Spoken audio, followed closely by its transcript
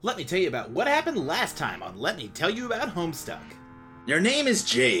Let me tell you about what happened last time on Let Me Tell You About Homestuck. Your name is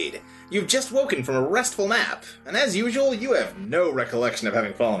Jade. You've just woken from a restful nap, and as usual, you have no recollection of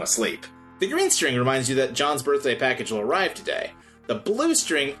having fallen asleep. The green string reminds you that John's birthday package will arrive today. The blue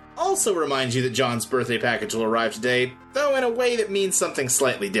string also reminds you that John's birthday package will arrive today, though in a way that means something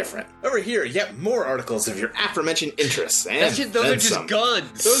slightly different. Over here, yet more articles of your aforementioned interests, and those are just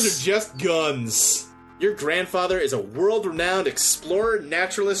guns. Those are just guns. Your grandfather is a world-renowned explorer,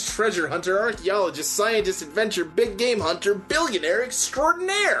 naturalist, treasure hunter, archaeologist, scientist, adventure, big game hunter, billionaire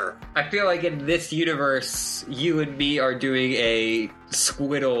extraordinaire! I feel like in this universe, you and me are doing a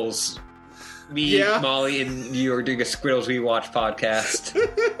Squiddles. Me, Molly, and you are doing a Squiddles We Watch podcast.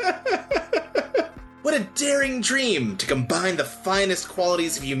 What a daring dream to combine the finest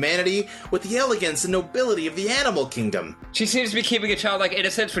qualities of humanity with the elegance and nobility of the animal kingdom. She seems to be keeping a childlike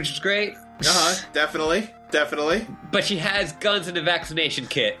innocence, which is great. Definitely. But she has guns and a vaccination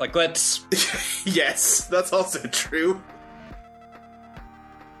kit. Like, let's... Yes, that's also true.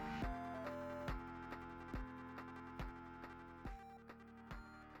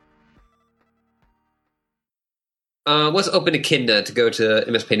 Let's open Echidna to go to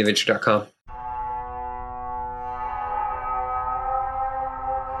mspainadventure.com.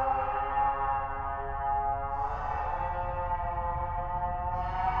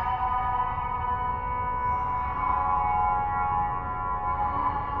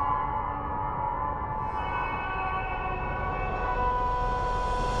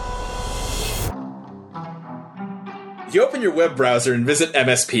 You open your web browser and visit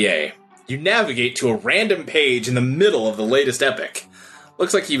MSPA. You navigate to a random page in the middle of the latest epic.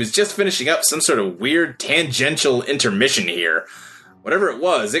 Looks like he was just finishing up some sort of weird tangential intermission here. Whatever it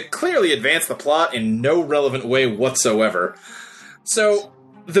was, it clearly advanced the plot in no relevant way whatsoever. So,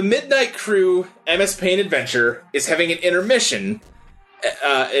 the Midnight Crew MS Pain Adventure is having an intermission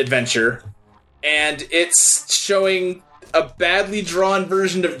adventure, and it's showing a badly drawn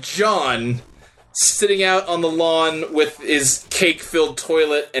version of John sitting out on the lawn with his cake-filled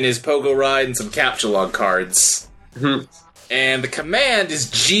toilet and his pogo ride and some Captcha cards. And the command is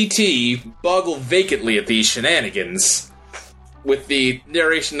GT, boggle vacantly at these shenanigans, with the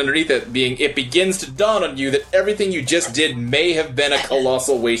narration underneath it being, it begins to dawn on you that everything you just did may have been a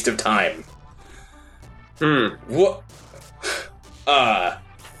colossal waste of time. What?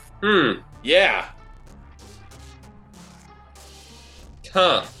 Yeah.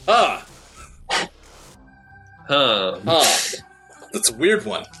 That's a weird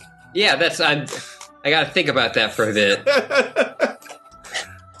one. Yeah, I gotta think about that for a bit.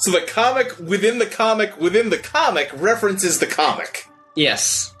 So the comic within the comic within the comic references the comic.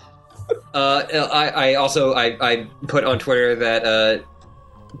 Yes. I also put on Twitter that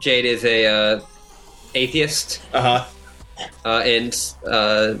Jade is a atheist. And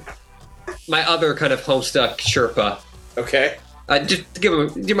my other kind of Homestuck Sherpa. Okay. Just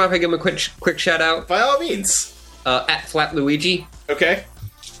do you mind if I give him a quick shout out? By all means. At Flat Luigi. Okay.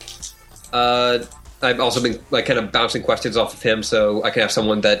 I've also been kind of bouncing questions off of him, so I can have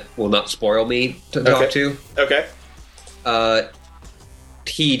someone that will not spoil me to talk to. Okay.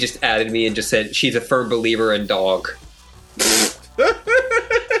 He just added me and just said she's a firm believer in dog.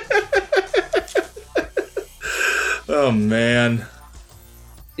 Oh man.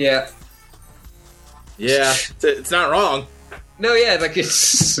 Yeah. Yeah. It's not wrong. No, yeah,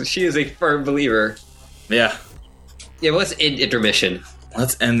 she is a firm believer. Yeah. Yeah, well, let's end intermission.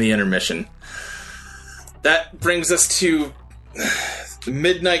 Let's end the intermission. That brings us to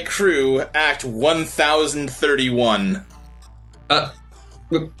Midnight Crew, Act 1031.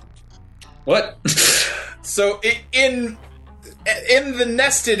 What? So, in the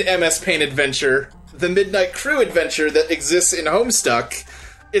nested MS Pain adventure, the Midnight Crew adventure that exists in Homestuck,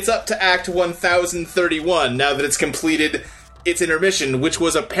 it's up to Act 1031 now that it's completed its intermission, which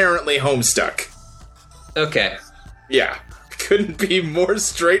was apparently Homestuck. Okay. Yeah. Couldn't be more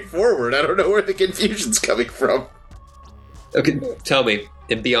straightforward. I don't know where the confusion's coming from. Okay, tell me,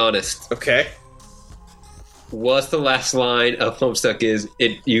 and be honest. Okay. Was the last line of Homestuck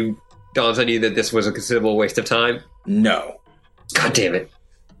dawns on you that this was a considerable waste of time? No. God damn it.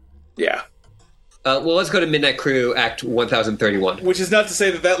 Yeah. Well, let's go to Midnight Crew, Act 1031. Which is not to say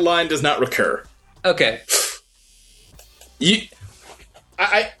that line does not recur. Okay.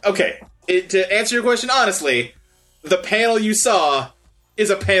 Okay. To answer your question honestly, the panel you saw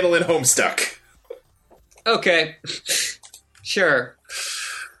is a panel in Homestuck. Okay. Sure.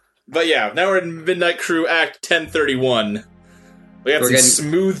 But yeah, now we're in Midnight Crew Act 1031. We have some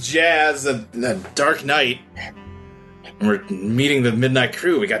smooth jazz and a dark night. And we're meeting the Midnight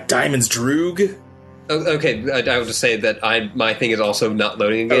Crew. We got Diamond's Droog. Okay, I will just say that my thing is also not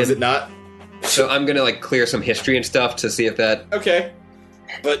loading again. Oh, is it not? So I'm gonna like clear some history and stuff to see if that. Okay.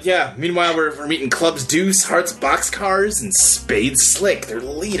 But yeah, meanwhile we're meeting Clubs Deuce, Hearts Boxcars, and Spade Slick, their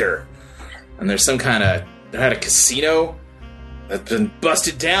leader. And there's some kind of... They're at a casino that's been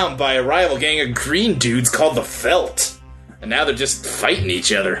busted down by a rival gang of green dudes called the Felt. And now they're just fighting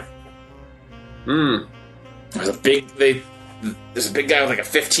each other. There's a big guy with like a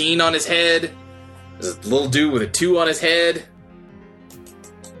 15 on his head. There's a little dude with a 2 on his head.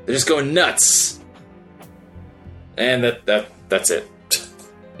 They're just going nuts. And that's it.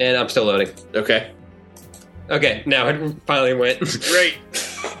 And I'm still loading. Okay. Okay, now it finally went. Great.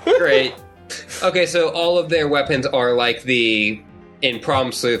 Great. Okay, so all of their weapons are like in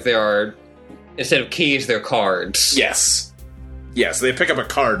Problem Sleuth, there are, instead of keys, they're cards. Yes. Yeah, so they pick up a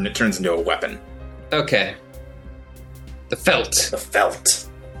card and it turns into a weapon. Okay. The Felt. The Felt.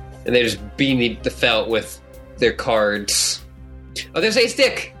 And they just beat the Felt with their cards. Oh, there's a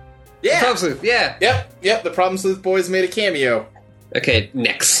stick! Yeah! The Problem Sleuth, yeah! Yep, the Problem Sleuth boys made a cameo. Okay,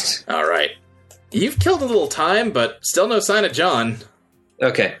 next. Alright. You've killed a little time, but still no sign of John.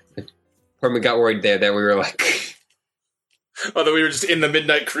 Okay. We got worried there that we were like... Oh, that we were just in the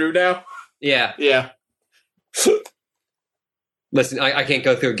Midnight Crew now? Yeah. Yeah. Listen, I can't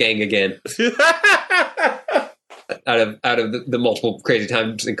go through a gang again. out of the multiple crazy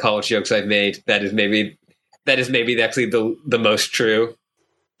times in college jokes I've made, that is maybe actually the most true.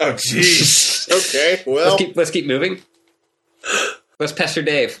 Oh, jeez. Okay, well... Let's keep moving. Let's pester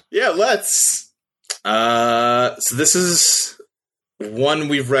Dave. Yeah, let's. So this is one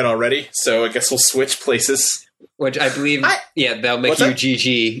we've read already, so I guess we'll switch places. Which I believe, that'll make you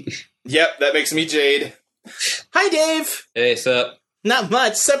GG. Yep, that makes me Jade. Hi, Dave. Hey, sup? Not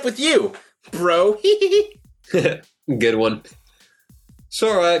much, sup with you, bro. Good one. It's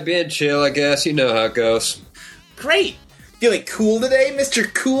alright, being chill, I guess. You know how it goes. Great. Feeling cool today,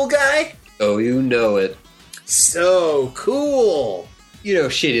 Mr. Cool Guy? Oh, you know it. So cool. You know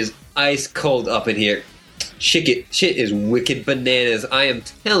shit is ice cold up in here. Shit is wicked bananas, I am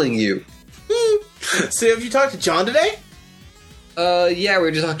telling you. So have you talked to John today? Yeah, we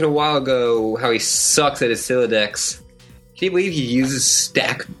were just talking a while ago how he sucks at his Silodex. Can you believe he uses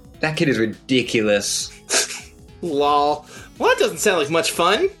stack? That kid is ridiculous. Lol. Well, that doesn't sound like much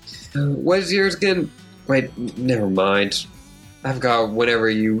fun. What is yours again? Wait, never mind. I forgot whenever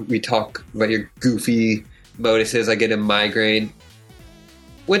we talk about your goofy moduses, I get a migraine.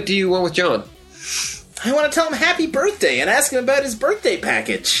 What do you want with John? I want to tell him happy birthday and ask him about his birthday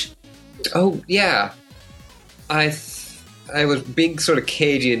package. Oh, yeah. I was being sort of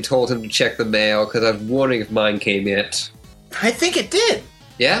cagey and told him to check the mail because I was wondering if mine came yet. I think it did.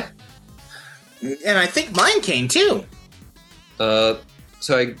 Yeah? And I think mine came too. So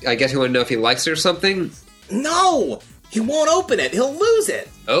I guess you want to know if he likes it or something? No! He won't open it. He'll lose it.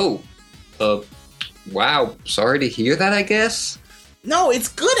 Oh. Wow. Sorry to hear that, I guess? No, it's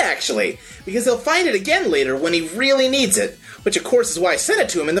good, actually, because he'll find it again later when he really needs it, which, of course, is why I sent it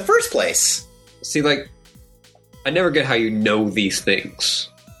to him in the first place. See, I never get how you know these things.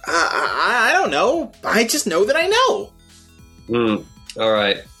 I don't know. I just know that I know.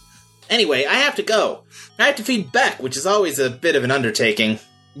 Alright. Anyway, I have to go. I have to feed Beck, which is always a bit of an undertaking.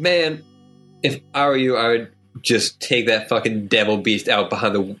 Man, if I were you, I would just take that fucking devil beast out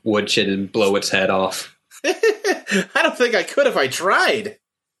behind the woodshed and blow its head off. I don't think I could if I tried.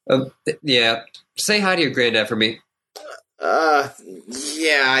 Yeah. Say hi to your granddad for me.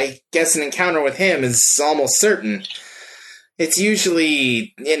 Yeah, I guess an encounter with him is almost certain. It's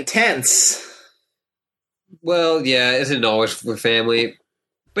usually intense. Well, yeah, isn't it always for family?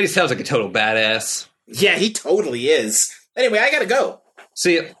 But he sounds like a total badass. Yeah, he totally is. Anyway, I gotta go.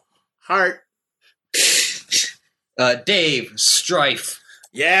 See ya. Heart. Dave, Strife.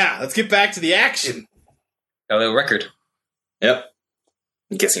 Yeah, let's get back to the action. Oh, the record. Yep.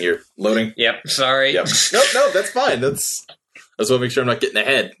 I'm guessing you're loading. Yep, sorry. Yep. No, that's fine. I just want to make sure I'm not getting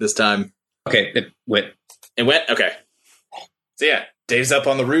ahead this time. Okay, it went. It went? Okay. So yeah, Dave's up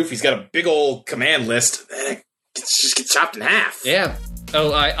on the roof. He's got a big old command list. Just get chopped in half. Yeah.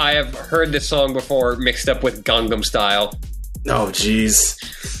 Oh, I have heard this song before mixed up with Gangnam Style. Oh, jeez.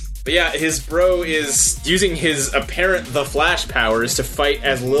 But yeah, his bro is using his apparent The Flash powers to fight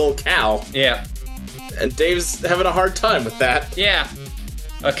as Lil Cal. Yeah. And Dave's having a hard time with that. Yeah.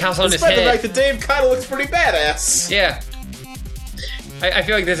 Cal's on his Despite head. the fact that Dave kind of looks pretty badass. Yeah. I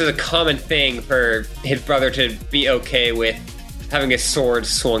feel like this is a common thing for his brother to be okay with having a sword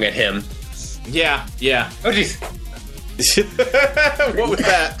swung at him. Yeah. Oh, jeez. What was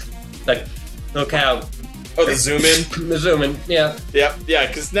that? Like, Lil Cal, Oh, the zoom in? The zoom in, yeah. Yep, yeah,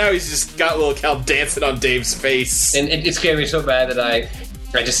 because now he's just got little Cal dancing on Dave's face. And it scared me so bad that I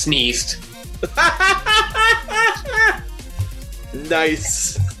just sneezed.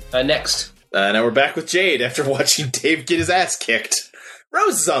 Nice. Next. Now we're back with Jade after watching Dave get his ass kicked.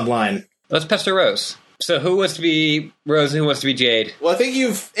 Rose is online. Let's pester Rose. So who wants to be Rose and who wants to be Jade? Well, I think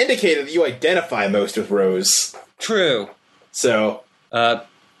you've indicated that you identify most with Rose. True. So...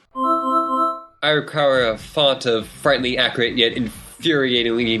 I require a font of frighteningly accurate yet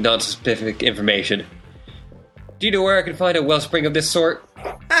infuriatingly non-specific information. Do you know where I can find a wellspring of this sort?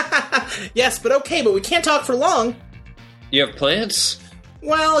 Yes, but we can't talk for long. You have plans?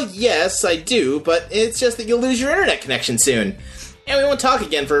 Well, yes, I do, but it's just that you'll lose your internet connection soon. And we won't talk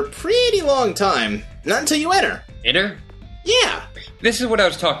again for a pretty long time. Not until you enter. Enter? Yeah. This is what I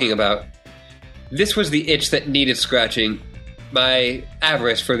was talking about. This was the itch that needed scratching. My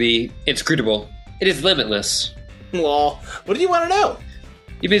avarice for the inscrutable. It is limitless. Lol. What do you want to know?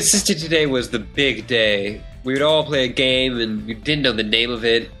 You've insisted today was the big day. We would all play a game and you didn't know the name of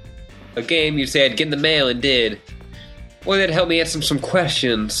it. A game you say I'd get in the mail and did. Well, that'd help me answer some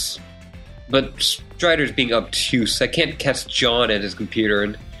questions. But Strider's being obtuse. I can't catch John at his computer,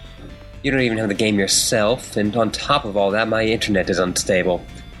 and you don't even have the game yourself, and on top of all that, my internet is unstable.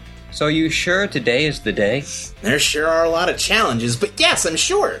 So are you sure today is the day? There sure are a lot of challenges, but yes, I'm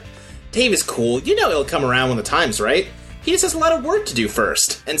sure. Dave is cool. You know he'll come around when the time's right. He just has a lot of work to do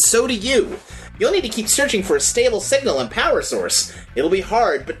first, and so do you. You'll need to keep searching for a stable signal and power source. It'll be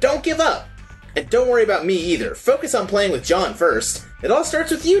hard, but don't give up. And don't worry about me either. Focus on playing with John first. It all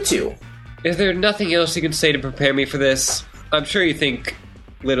starts with you two. Is there nothing else you can say to prepare me for this? I'm sure you think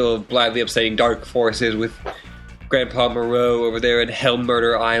little blithely upsetting dark forces with Grandpa Moreau over there at Hell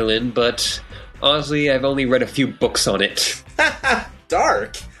Murder Island, but honestly, I've only read a few books on it.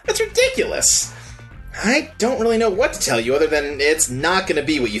 Dark? That's ridiculous. I don't really know what to tell you other than it's not going to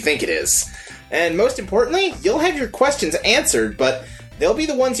be what you think it is. And most importantly, you'll have your questions answered, but they'll be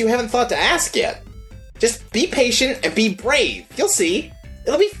the ones you haven't thought to ask yet. Just be patient and be brave. You'll see.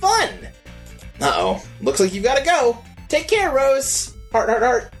 It'll be fun. Uh-oh. Looks like you've got to go. Take care, Rose. Heart, heart,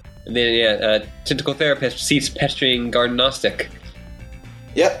 heart. And then, tentacle therapist cease pestering Garden Gnostic.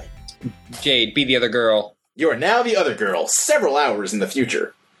 Yep. Jade, be the other girl. You are now the other girl, several hours in the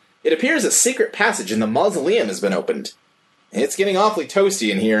future. It appears a secret passage in the mausoleum has been opened. It's getting awfully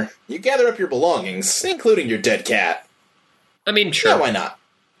toasty in here. You gather up your belongings, including your dead cat. I mean, sure. Yeah, why not?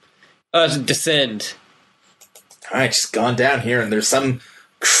 Descend. Alright, just gone down here and there's some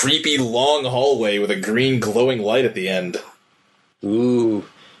creepy long hallway with a green glowing light at the end. Ooh.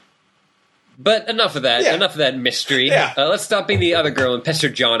 But enough of that. Yeah. Enough of that mystery. Yeah. Let's stop being the other girl and pester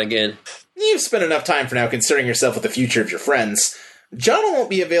John again. You've spent enough time for now concerning yourself with the future of your friends. John won't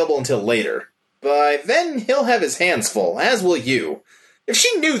be available until later. By then, he'll have his hands full, as will you. If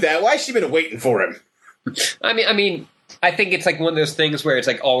she knew that, why's she been waiting for him? I mean, I think it's like one of those things where it's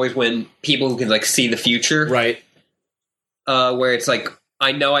like always when people who can like see the future. Right. Where it's like,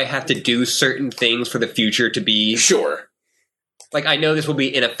 I know I have to do certain things for the future to be... Sure. Like, I know this will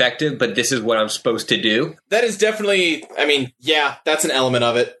be ineffective, but this is what I'm supposed to do. That is definitely, I mean, yeah, that's an element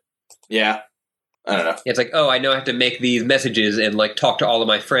of it. Yeah. I don't know. It's like, oh, I know I have to make these messages and, like, talk to all of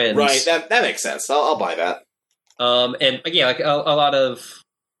my friends. Right, that makes sense. I'll buy that. And, yeah, like, a lot of,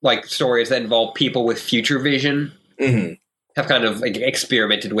 like, stories that involve people with future vision have kind of, like,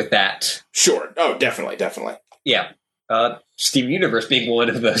 experimented with that. Sure. Oh, definitely. Yeah. Steven Universe being one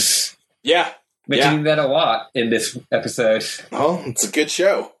of those. Yeah. Mentioning that a lot in this episode. Oh, it's a good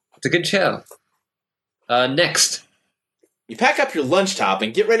show. It's a good show. Next. You pack up your lunch top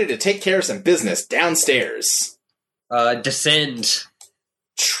and get ready to take care of some business downstairs. Descend.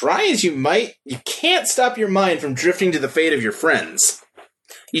 Try as you might, you can't stop your mind from drifting to the fate of your friends.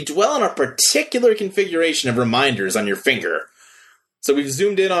 You dwell on a particular configuration of reminders on your finger. So we've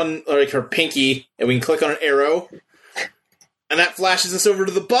zoomed in on like her pinky, and we can click on an arrow, and that flashes us over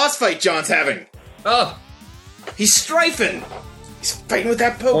to the boss fight John's having. Oh! He's strifing! He's fighting with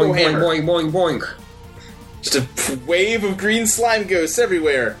that pogo Boing, hammer. boing, boing, boing, boing. Just a wave of green slime ghosts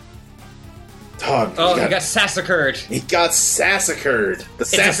everywhere. Oh, he got sassacred. He got sassacred. The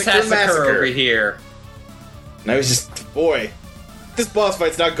It's a Sassacre sassacre Massacre. over here. And I was just, boy, this boss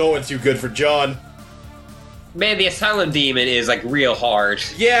fight's not going too good for John. Man, the Asylum Demon is, like, real hard.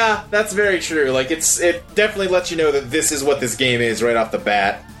 Yeah, that's very true. Like, it definitely lets you know that this is what this game is right off the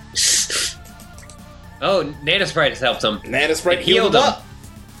bat. Oh, Nanosprite has helped him. Nanosprite It healed healed him. up.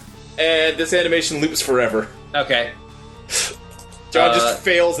 And this animation loops forever. Okay. John just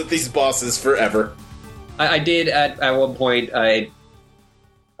fails at these bosses forever. I did, at one point, I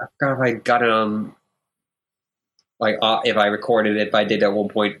forgot if I got it on like if I recorded it, but I did at one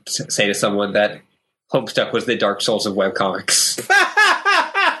point say to someone that Homestuck was the Dark Souls of webcomics.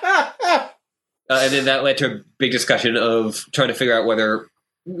 And then that led to a big discussion of trying to figure out whether,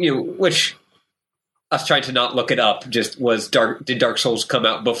 which us trying to not look it up, just did Dark Souls come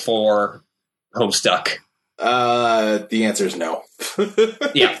out before Homestuck? The answer is no.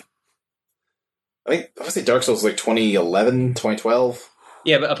 Yeah. I think, I would say Dark Souls was like 2011, 2012.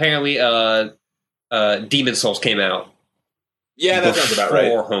 Yeah, but apparently Demon Souls came out. Yeah, that sounds about right.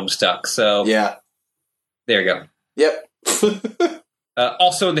 Before Homestuck, so... Yeah. There you go. Yep.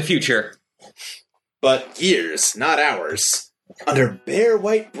 Also in the future. But years, not hours. Under bare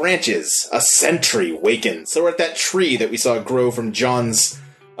white branches, a sentry wakens. So we're at that tree that we saw grow from John's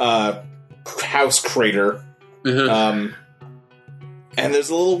house crater. Mm-hmm. And there's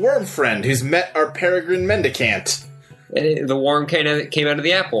a little worm friend who's met our peregrine mendicant. And the worm came out of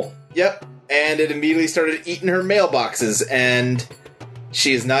the apple. Yep. And it immediately started eating her mailboxes, and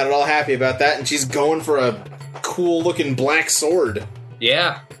she is not at all happy about that, and she's going for a cool-looking black sword.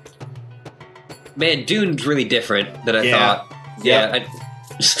 Yeah. Man, Dune's really different than I thought. Yep.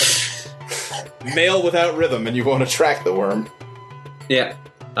 Yeah. Mail without rhythm, and you won't attract the worm. Yeah.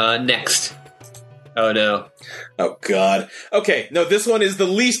 Next. Oh, no. Oh, God. Okay, no, this one is the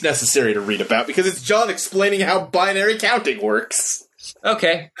least necessary to read about, because it's John explaining how binary counting works.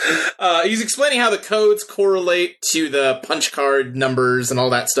 Okay. He's explaining how the codes correlate to the punch card numbers and all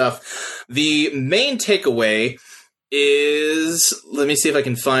that stuff. The main takeaway is... Let me see if I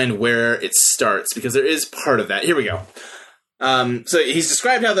can find where it starts, because there is part of that. Here we go. So he's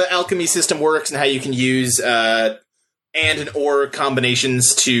described how the alchemy system works and how you can use and and or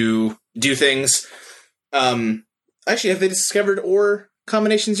combinations to do things. Actually, have they discovered or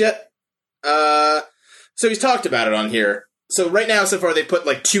combinations yet? So he's talked about it on here. So right now, so far, they put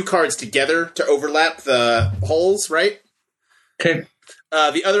like two cards together to overlap the holes, right? Okay.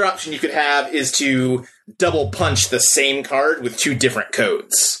 The other option you could have is to double punch the same card with two different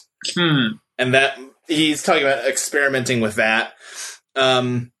codes. And that he's talking about experimenting with that.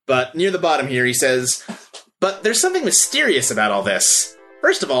 But near the bottom here, he says, but there's something mysterious about all this.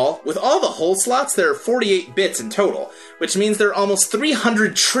 First of all, with all the hole slots, there are 48 bits in total, which means there are almost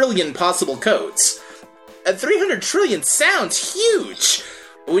 300 trillion possible codes. And 300 trillion sounds huge!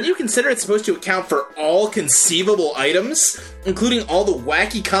 But when you consider it's supposed to account for all conceivable items, including all the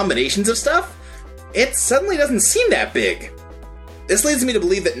wacky combinations of stuff, it suddenly doesn't seem that big. This leads me to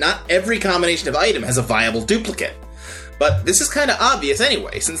believe that not every combination of item has a viable duplicate. But this is kind of obvious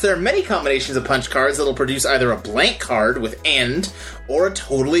anyway, since there are many combinations of punch cards that'll produce either a blank card with AND, or a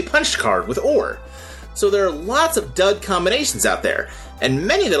totally punched card with OR. So there are lots of dud combinations out there, and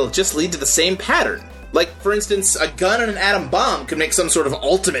many that'll just lead to the same pattern. Like, for instance, a gun and an atom bomb could make some sort of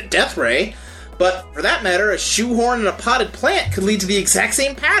ultimate death ray, but for that matter, a shoehorn and a potted plant could lead to the exact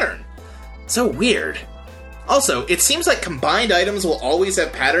same pattern. So weird. Also, it seems like combined items will always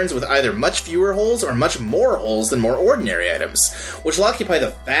have patterns with either much fewer holes or much more holes than more ordinary items, which will occupy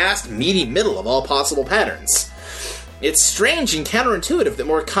the vast, meaty middle of all possible patterns. It's strange and counterintuitive that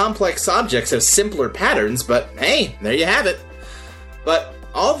more complex objects have simpler patterns, but hey, there you have it. But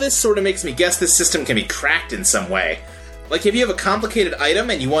all this sort of makes me guess this system can be cracked in some way. Like, if you have a complicated item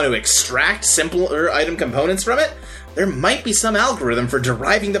and you want to extract simpler item components from it, there might be some algorithm for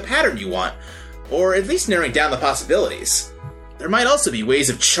deriving the pattern you want, or at least narrowing down the possibilities. There might also be ways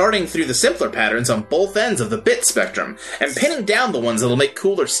of charting through the simpler patterns on both ends of the bit spectrum, and pinning down the ones that'll make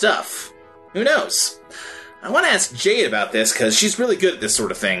cooler stuff. Who knows? I want to ask Jade about this, because she's really good at this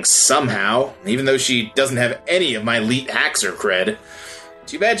sort of thing, somehow, even though she doesn't have any of my elite hacker cred.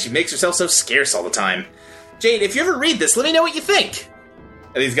 Too bad she makes herself so scarce all the time. Jade, if you ever read this, let me know what you think!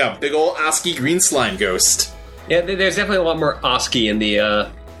 And he's got a big ol' Oski green slime ghost. Yeah, there's definitely a lot more Oski in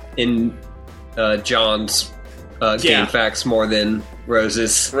the, John's game facts more than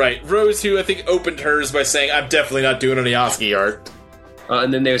Rose's. Right. Rose, who I think opened hers by saying, I'm definitely not doing any Oski art.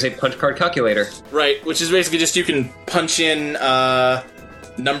 And then there's a punch card calculator. Right, which is basically just you can punch in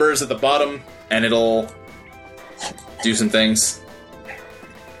numbers at the bottom, and it'll do some things.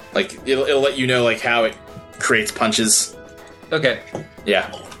 Like, it'll let you know, like, how it creates punches. Okay. Yeah.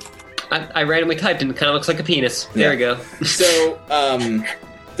 I randomly typed and it kind of looks like a penis. There we go. So,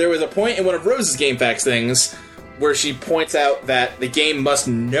 there was a point in one of Rose's Game Facts things where she points out that the game must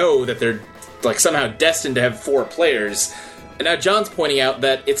know that they're, like, somehow destined to have 4 players. And now John's pointing out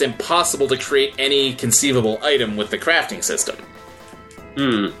that it's impossible to create any conceivable item with the crafting system.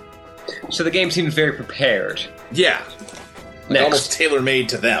 So the game seems very prepared. Yeah. Like almost tailor-made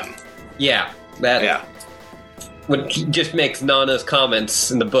to them. Yeah. That what just makes Nana's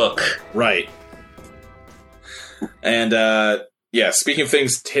comments in the book. Right. And, speaking of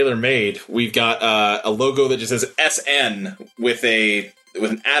things tailor-made, we've got a logo that just says SN with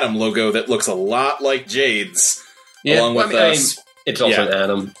an Atom logo that looks a lot like Jade's. Yeah, along with us. It's also an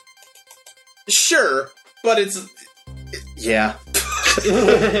Atom. Sure, but it's... Yeah.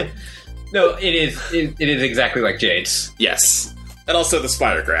 No, it is. It is exactly like Jade's. Yes. And also the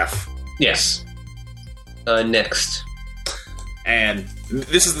spider graph. Yes. Next. And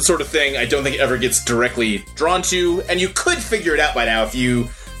this is the sort of thing I don't think ever gets directly drawn to, and you could figure it out by now if you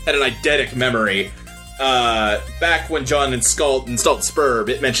had an eidetic memory. Back when John installed Spurb,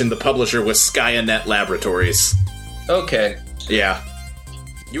 it mentioned the publisher was SkyaNet Laboratories. Okay. Yeah.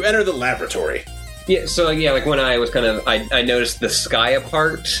 You enter the laboratory. Yeah, so, like when I was I noticed the Skya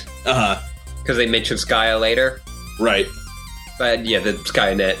part. Uh-huh. Because they mentioned Skya later. Right. But, yeah, the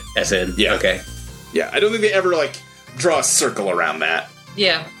SkyaNet SN. Yeah. Okay. Yeah, I don't think they ever, draw a circle around that.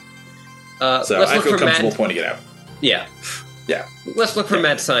 Yeah. So I feel comfortable pointing it out. Yeah. Yeah. Let's look for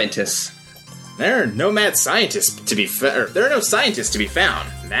mad scientists. There are no mad scientists to be there are no scientists to be found,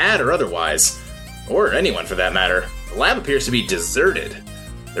 mad or otherwise. Or anyone for that matter. The lab appears to be deserted.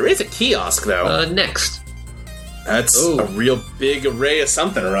 There is a kiosk, though. Next. That's a real big array of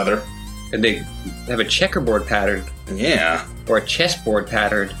something or other. And they have a checkerboard pattern. Yeah. Or a chessboard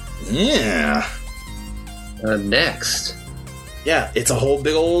pattern. Yeah. Next. Yeah, it's a whole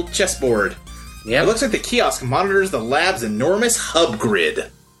big old chessboard. Yeah. It looks like the kiosk monitors the lab's enormous hub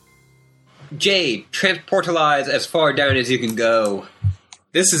grid. Jade, transportalize as far down as you can go.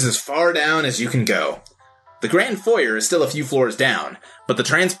 This is as far down as you can go. The grand foyer is still a few floors down, but the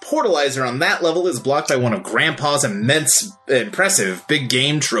transportalizer on that level is blocked by one of Grandpa's impressive big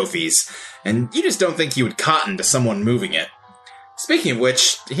game trophies, and you just don't think he would cotton to someone moving it. Speaking of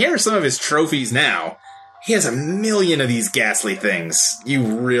which, here are some of his trophies now. He has 1,000,000 of these ghastly things. You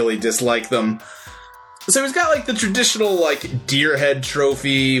really dislike them. So he's got, the traditional, deer head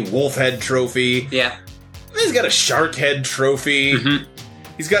trophy, wolf head trophy. Yeah. He's got a shark head trophy. Mm-hmm.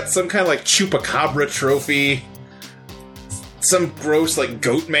 He's got some kind of, chupacabra trophy. Some gross,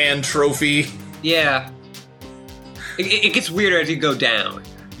 goat man trophy. Yeah. It gets weirder as you go down.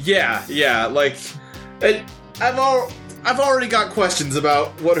 Yeah. I've already got questions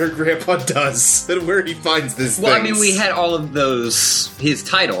about what her grandpa does and where he finds this things. Well, I mean, we had all of his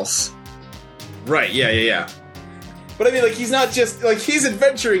titles. Right, yeah. But I mean, he's not just, he's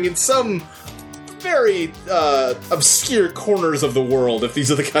adventuring in some very, obscure corners of the world, if these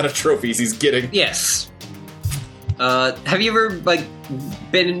are the kind of trophies he's getting. Yes. Have you ever,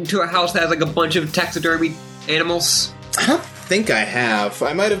 been into a house that has, a bunch of taxidermy animals? I don't think I have.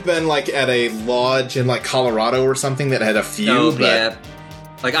 I might have been, at a lodge in, Colorado or something that had a few, Oh, but... yeah.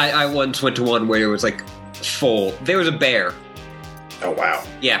 I once went to one where it was, full. There was a bear. Oh, wow.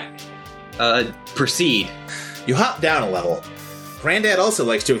 Yeah. Proceed. You hop down a level. Granddad also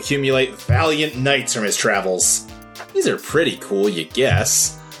likes to accumulate valiant knights from his travels. These are pretty cool, you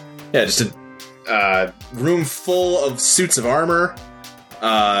guess. Yeah, just a room full of suits of armor,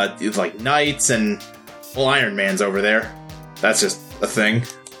 knights, and, well, Iron Man's over there. That's just a thing.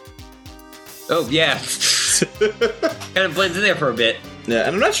 Oh, yeah. Kind of blends in there for a bit. Yeah,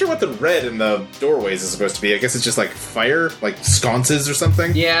 and I'm not sure what the red in the doorways is supposed to be. I guess it's just, fire? Sconces or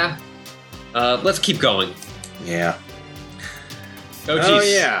something? Yeah. Let's keep going. Yeah. Oh, jeez. Oh,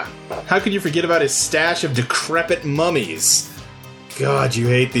 yeah. How could you forget about his stash of decrepit mummies? God, you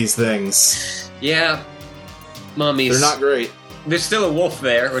hate these things. Yeah. Mummies. They're not great. There's still a wolf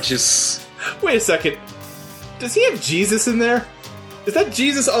there, which is... Wait a second. Does he have Jesus in there? Is that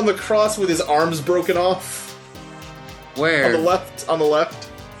Jesus on the cross with his arms broken off? Where? On the left.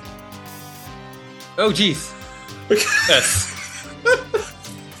 Oh, jeez. Yes.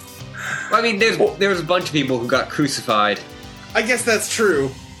 Well, I mean, there's a bunch of people who got crucified. I guess that's true.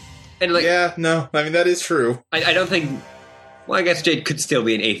 And yeah, no, I mean, that is true. I don't think... Well, I guess Jade could still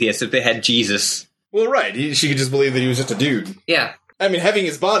be an atheist if they had Jesus. Well, right. She could just believe that he was just a dude. Yeah. I mean, having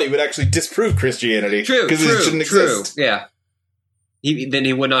his body would actually disprove Christianity. True, because it shouldn't exist. Yeah. Then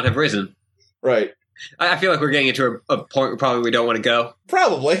he would not have risen. Right. I feel like we're getting into a point where probably we don't want to go.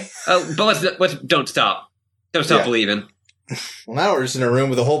 Probably. But let's don't stop. Don't stop believing. Well, now we're just in a room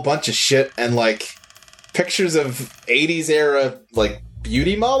with a whole bunch of shit and, pictures of 80s era,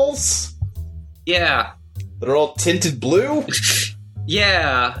 beauty models? Yeah. That are all tinted blue?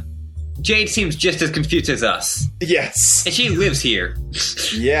 Yeah. Jade seems just as confused as us. Yes. And she lives here.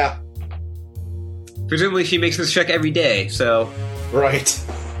 Yeah. Presumably she makes this trek every day, so... Right.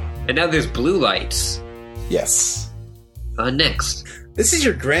 And now there's blue lights. Yes. Next. This is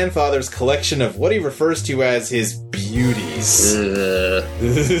your grandfather's collection of what he refers to as his beauties.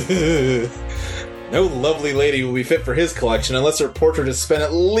 No lovely lady will be fit for his collection unless her portrait has spent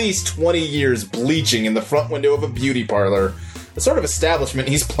at least 20 years bleaching in the front window of a beauty parlor. The sort of establishment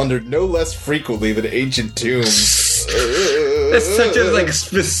he's plundered no less frequently than ancient tombs. That's such a,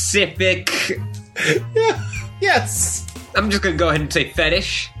 specific... Yeah, yes. I'm just gonna go ahead and say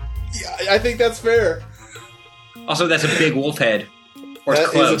fetish. Yeah, I think that's fair. Also, that's a big wolf head. Or it's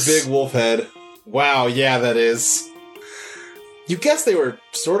That close. is a big wolf head. Wow, yeah, that is. You guess they were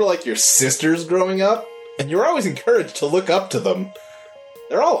sort of like your sisters growing up, and you were always encouraged to look up to them.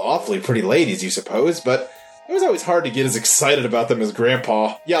 They're all awfully pretty ladies, you suppose, but it was always hard to get as excited about them as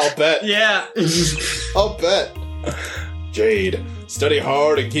Grandpa. Yeah, I'll bet. Yeah. I'll bet. Jade, study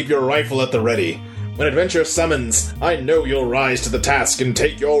hard and keep your rifle at the ready. When adventure summons, I know you'll rise to the task and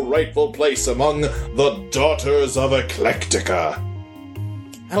take your rightful place among the Daughters of Eclectica.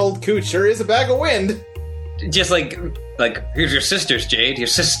 That old coot sure is a bag of wind. Just like, here's your sisters, Jade. Your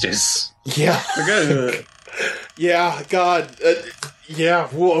sisters. Yeah. They're good. Yeah, God. Yeah,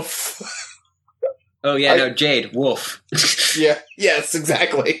 woof. Oh, yeah, no, Jade, wolf. Yeah, yes,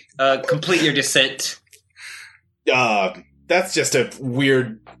 exactly. Complete your descent. That's just a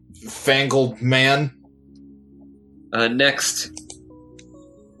weird, fangled man. Next.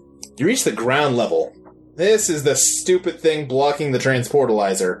 You reach the ground level. This is the stupid thing blocking the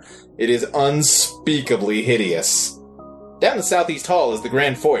transportalizer. It is unspeakably hideous. Down the southeast hall is the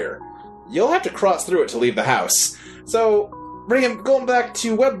grand foyer. You'll have to cross through it to leave the house. So, going back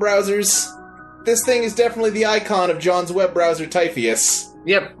to web browsers, this thing is definitely the icon of John's web browser Typheus.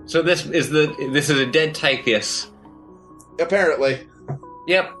 Yep, so this is a dead Typheus. Apparently.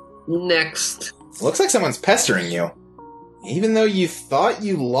 Yep, next. Looks like someone's pestering you. Even though you thought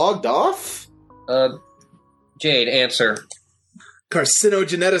you logged off? Jade, answer.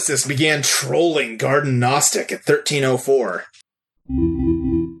 Carcinogeneticist began trolling Garden Gnostic at 1304.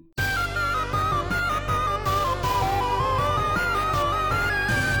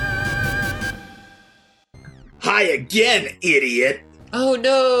 Hi again, idiot! Oh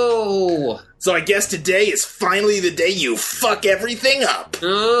no! So I guess today is finally the day you fuck everything up.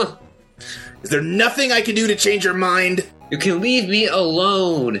 Is there nothing I can do to change your mind? You can leave me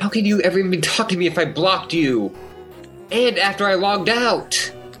alone. How can you ever even talk to me if I blocked you? And after I logged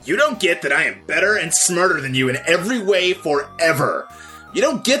out. You don't get that I am better and smarter than you in every way forever. You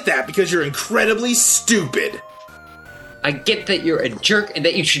don't get that because you're incredibly stupid. I get that you're a jerk and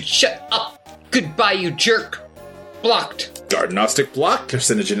that you should shut up. Goodbye, you jerk. Blocked. Garden Gnostic blocked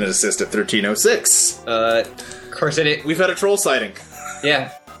Carcinogeneticist at 1306. Carcinic. We've had a troll sighting.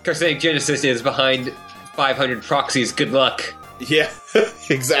 Yeah, Carcinic Genesis is behind 500 proxies. Good luck. Yeah,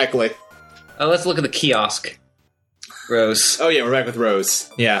 exactly. Let's look at the kiosk. Rose. Oh yeah, we're back with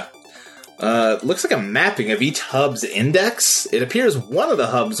Rose. Yeah. Looks like a mapping of each hub's index. It appears one of the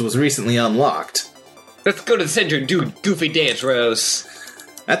hubs was recently unlocked. Let's go to the center and do a goofy dance, Rose.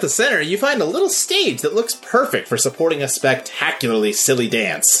 At the center, you find a little stage that looks perfect for supporting a spectacularly silly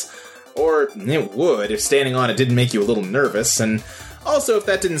dance. Or it would if standing on it didn't make you a little nervous, and also if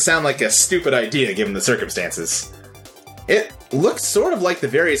that didn't sound like a stupid idea given the circumstances. It looks sort of like the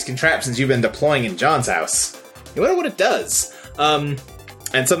various contraptions you've been deploying in John's house. You wonder what it does. And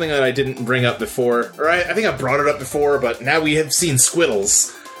something that I didn't bring up before, or I think I brought it up before, but now we have seen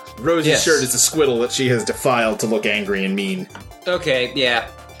Squiddles. Rose's shirt is a squiddle that she has defiled to look angry and mean. Okay, yeah.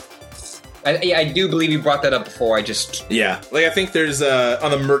 I do believe you brought that up before, Yeah, I think there's,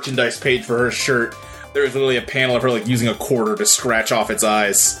 on the merchandise page for her shirt, there's literally a panel of her, using a quarter to scratch off its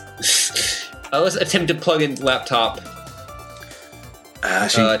eyes. Let's attempt to plug in laptop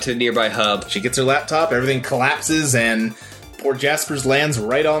to the nearby hub. She gets her laptop, everything collapses, and poor Jasper's lands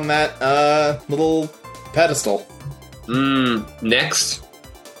right on that, little pedestal. Next.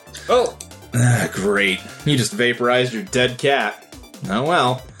 Oh! Great. You just vaporized your dead cat. Oh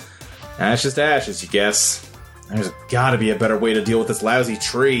well. Ashes to ashes, you guess. There's gotta be a better way to deal with this lousy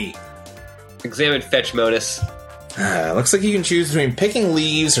tree. Examine fetch modus. Looks like you can choose between picking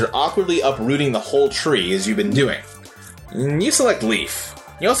leaves or awkwardly uprooting the whole tree, as you've been doing. You select leaf.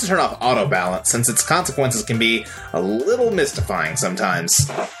 You also turn off auto balance, since its consequences can be a little mystifying sometimes.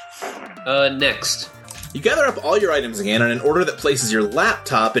 Next. You gather up all your items again in an order that places your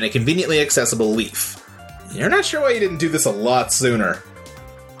laptop in a conveniently accessible leaf. You're not sure why you didn't do this a lot sooner.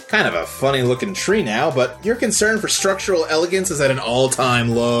 Kind of a funny looking tree now, but your concern for structural elegance is at an all-time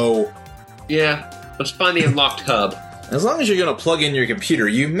low. Yeah, let's find the unlocked hub. As long as you're going to plug in your computer,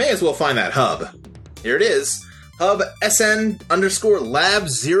 you may as well find that hub. Here it is. Hub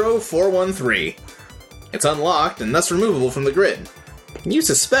SN_Lab0413. It's unlocked and thus removable from the grid. You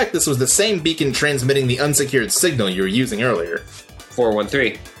suspect this was the same beacon transmitting the unsecured signal you were using earlier.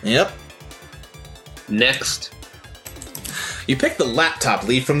 413. Yep. Next. You pick the laptop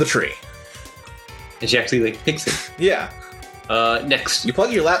leaf from the tree. And she actually, like, picks it. Yeah. Next. You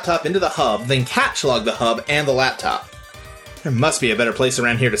plug your laptop into the hub, then catalog the hub and the laptop. There must be a better place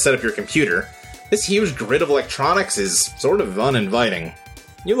around here to set up your computer. This huge grid of electronics is sort of uninviting.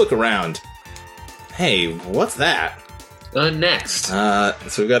 You look around. Hey, what's that? Next. So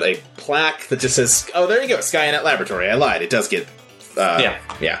we've got a plaque that just says, oh, there you go, Skynet Laboratory. I lied. It does get...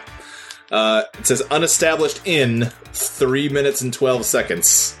 Yeah. It says unestablished in 3 minutes and 12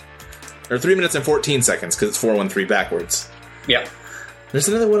 seconds. Or 3 minutes and 14 seconds, because it's 413 backwards. Yep. There's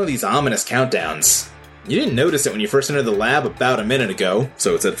another one of these ominous countdowns. You didn't notice it when you first entered the lab about a minute ago,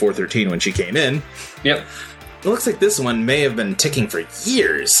 so it's at 4:13 when she came in. Yep. It looks like this one may have been ticking for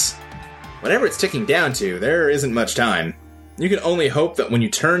years. Whatever it's ticking down to, there isn't much time. You can only hope that when you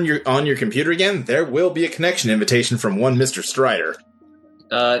turn on your computer again, there will be a connection invitation from one Mr. Strider.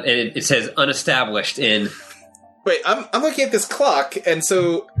 And it says unestablished in... Wait, I'm looking at this clock, and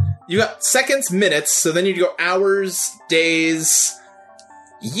so you got seconds, minutes, so then you go hours, days,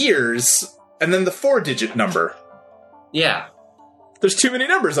 years, and then the 4-digit number. Yeah. There's too many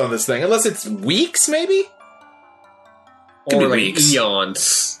numbers on this thing, unless it's weeks, maybe? Could Or be like weeks.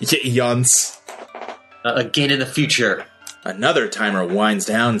 eons. Yeah, eons. Again in the future. Another timer winds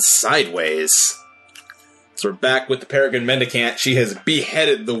down sideways. So we're back with the Peregrine Mendicant. She has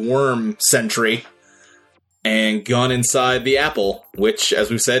beheaded the worm sentry and gone inside the apple, which, as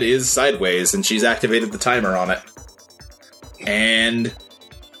we said, is sideways, and she's activated the timer on it. And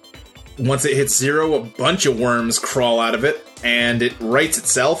once it hits 0, a bunch of worms crawl out of it, and it rights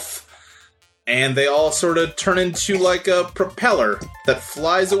itself, and they all sort of turn into like a propeller that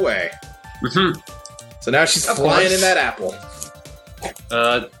flies away. Mm-hmm. So now she's Of flying course. in that apple.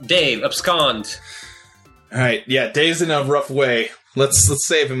 Dave, abscond. Alright, yeah, Dave's in a rough way. Let's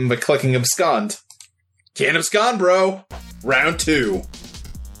save him by clicking abscond. Can't abscond, bro! Round 2. Alright,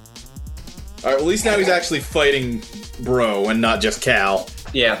 well, at least now he's actually fighting Bro and not just Cal.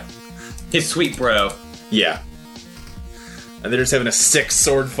 Yeah. His sweet bro. Yeah. And they're just having a sick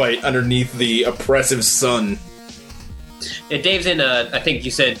sword fight underneath the oppressive sun. Yeah, Dave's in, I think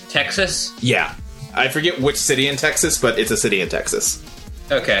you said Texas? Yeah. I forget which city in Texas, but it's a city in Texas.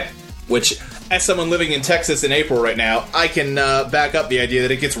 Okay. Which, as someone living in Texas in April right now, I can back up the idea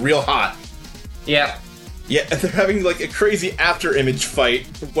that it gets real hot. Yeah. Yeah, and they're having like a crazy after-image fight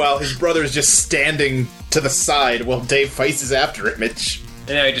while his brother is just standing to the side while Dave fights his after-image.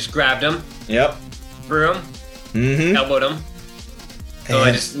 And now he just grabbed him, Yep. threw him, Mm-hmm. elbowed him. Oh,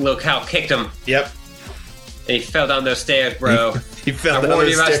 I just, little cow kicked him. Yep. And he fell down those stairs, bro. He fell I down warned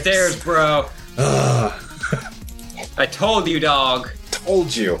those you about stairs, bro. Ugh. I told you, dog.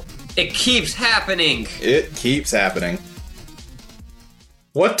 Told you. It keeps happening. It keeps happening.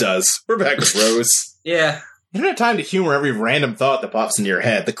 What does? We're back with Rose. Yeah. You don't have time to humor every random thought that pops into your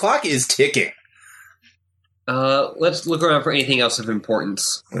head. The clock is ticking. Let's look around for anything else of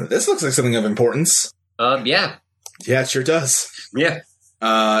importance. This looks like something of importance. Yeah. Yeah, it sure does. Yeah.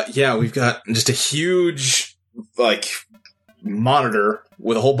 Yeah, we've got just a huge, like, monitor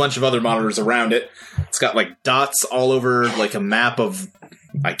with a whole bunch of other monitors around it. It's got, like, dots all over, like, a map of,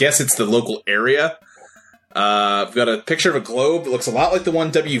 I guess it's the local area. We've got a picture of a globe that looks a lot like the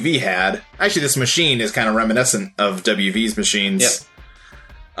one WV had. Actually, this machine is kind of reminiscent of WV's machines.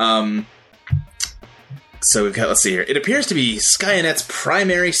 Yep. So we've got, let's see here. It appears to be Skynet's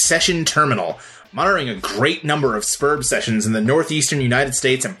primary session terminal, monitoring a great number of SPURB sessions in the northeastern United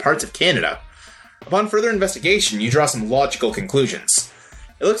States and parts of Canada. Upon further investigation, you draw some logical conclusions.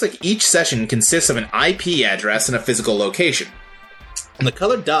 It looks like each session consists of an IP address and a physical location. And the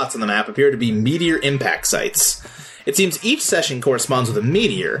colored dots on the map appear to be meteor impact sites. It seems each session corresponds with a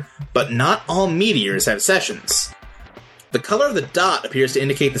meteor, but not all meteors have sessions. The color of the dot appears to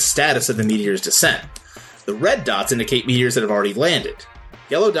indicate the status of the meteor's descent. The red dots indicate meteors that have already landed.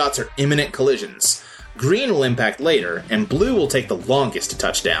 Yellow dots are imminent collisions. Green will impact later, and blue will take the longest to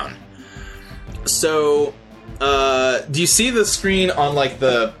touch down. So, do you see the screen on, like,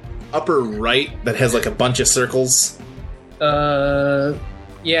 the upper right that has, like, a bunch of circles?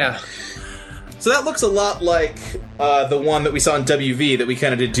 Yeah. So that looks a lot like the one that we saw in WV that we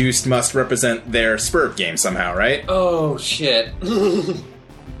kind of deduced must represent their SPURB game somehow, right? Oh, shit.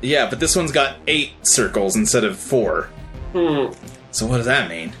 Yeah, but this one's got 8 circles instead of 4. So what does that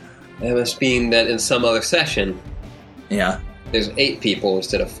mean? That must mean that in some other session, Yeah, there's 8 people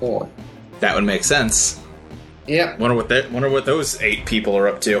instead of 4. that would make sense. Yep. Wonder what those 8 people are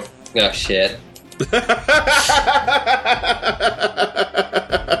up to. Oh, shit.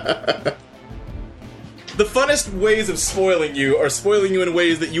 The fun honest ways of spoiling you are spoiling you in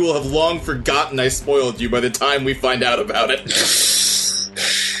ways that you will have long forgotten I spoiled you by the time we find out about it.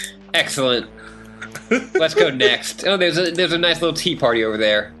 Excellent. Let's go next. Oh, there's a nice little tea party over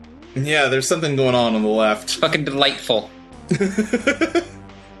there. Yeah, there's something going on the left. Fucking delightful.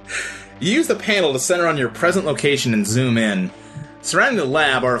 You use the panel to center on your present location and zoom in. Surrounding the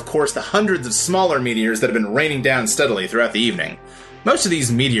lab are, of course, the hundreds of smaller meteors that have been raining down steadily throughout the evening. Most of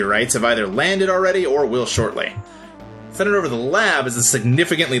these meteorites have either landed already or will shortly. Centered over the lab is a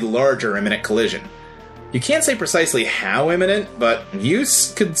significantly larger imminent collision. You can't say precisely how imminent, but you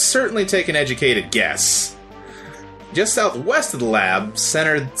could certainly take an educated guess. Just southwest of the lab,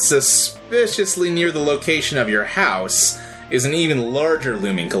 centered suspiciously near the location of your house, is an even larger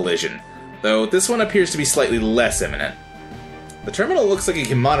looming collision, though this one appears to be slightly less imminent. The terminal looks like it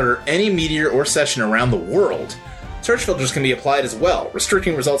can monitor any meteor or session around the world. Search filters can be applied as well,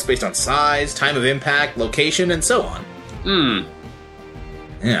 restricting results based on size, time of impact, location, and so on.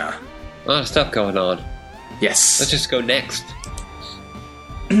 Yeah. A lot of stuff going on. Yes. Let's just go next.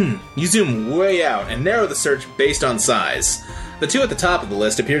 You zoom way out and narrow the search based on size. The two at the top of the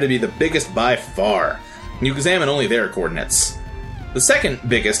list appear to be the biggest by far. You examine only their coordinates. The second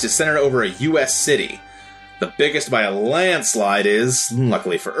biggest is centered over a U.S. city. The biggest by a landslide is,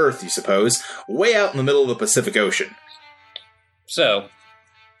 luckily for Earth, you suppose, way out in the middle of the Pacific Ocean. So,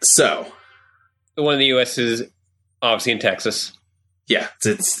 the one in the U.S. is obviously in Texas. Yeah,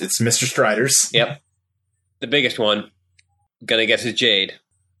 it's Mr. Strider's. Yep. The biggest one, gonna guess, is Jade.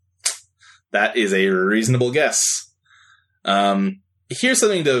 That is a reasonable guess. Here's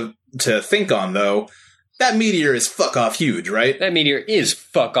something to think on, though. That meteor is fuck off huge, right? That meteor is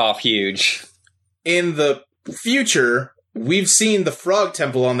fuck off huge. In the future, we've seen the frog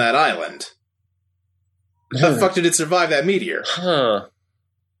temple on that island. How the fuck did it survive that meteor? Huh.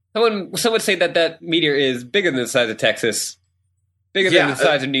 Some would say that meteor is bigger than the size of Texas. Bigger than the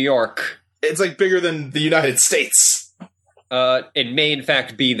size of New York. It's like bigger than the United States. It may in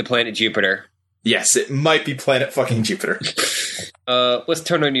fact be the planet Jupiter. Yes, it might be planet fucking Jupiter. Let's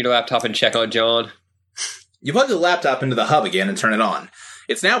turn on your laptop and check on John. You plug the laptop into the hub again and turn it on.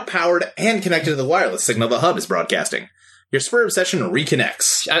 It's now powered and connected to the wireless signal the hub is broadcasting. Your Spur Obsession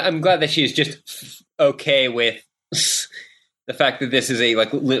reconnects. I'm glad that she's just okay with the fact that this is a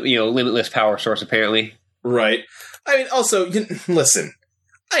limitless power source, apparently. Right. I mean, also, listen,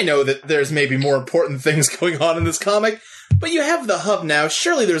 I know that there's maybe more important things going on in this comic, but you have the hub now.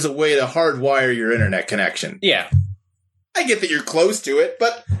 Surely there's a way to hardwire your internet connection. Yeah. I get that you're close to it,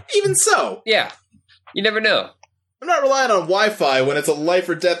 but even so. Yeah. You never know. I'm not relying on Wi-Fi when it's a life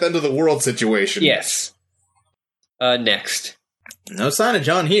or death end of the world situation. Yes. Next. No sign of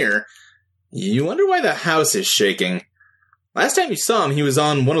John here. You wonder why the house is shaking. Last time you saw him, he was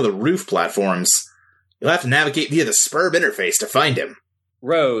on one of the roof platforms. You'll have to navigate via the Spurb interface to find him.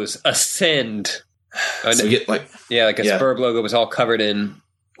 Rose, ascend. So we get a Spurb logo was all covered in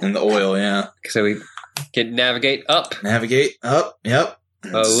the oil, yeah. So we can navigate up. Navigate up, yep.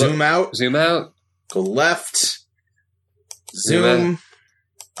 Zoom out. Zoom out. Go left. Zoom.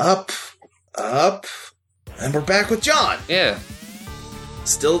 Up. And we're back with John. Yeah.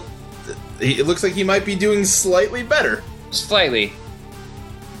 Still, it looks like he might be doing slightly better. Slightly.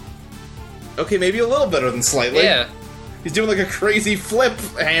 Okay, maybe a little better than slightly. Yeah. He's doing like a crazy flip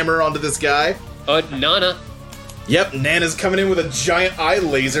hammer onto this guy. Nana. Yep, Nana's coming in with a giant eye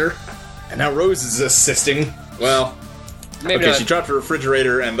laser. And now Rose is assisting. Well, maybe okay, not. she dropped her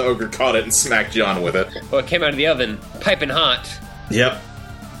refrigerator and the ogre caught it and smacked John with it. Well, it came out of the oven, piping hot. Yep.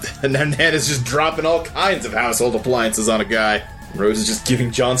 And now Nana's just dropping all kinds of household appliances on a guy. Rose is just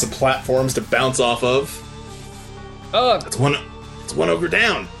giving John some platforms to bounce off of. Oh! It's one ogre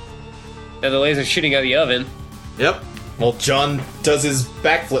down. Now the laser's shooting out of the oven. Yep. Well, John does his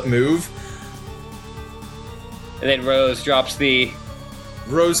backflip move. And then Rose drops the...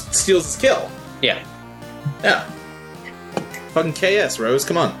 Rose steals his kill. Yeah. Yeah. Fucking KS, Rose,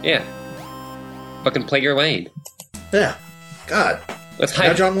 come on. Yeah. Fucking play your lane. Yeah. God.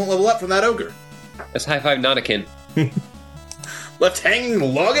 Now John won't level up from that ogre. Let's high five Nonakin. Left hanging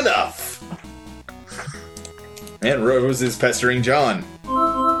long enough. And Rose is pestering John.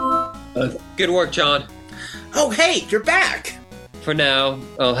 Good work, John. Oh, hey, you're back! For now,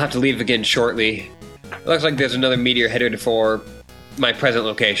 I'll have to leave again shortly. It looks like there's another meteor headed for my present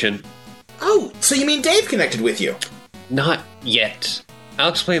location. Oh, so you mean Dave connected with you? Not yet. I'll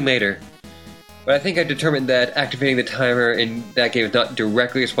explain later. But I think I determined that activating the timer in that game is not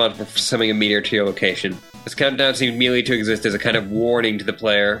directly responsible for summoning a meteor to your location. This countdown seems merely to exist as a kind of warning to the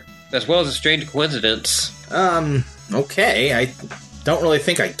player, as well as a strange coincidence. Okay, I don't really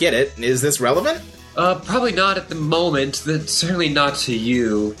think I get it. Is this relevant? Probably not at the moment. Certainly not to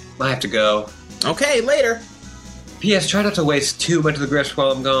you. I have to go. Okay, later. P.S. Try not to waste too much of the grist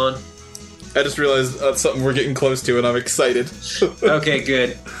while I'm gone. I just realized that's something we're getting close to, and I'm excited. Okay,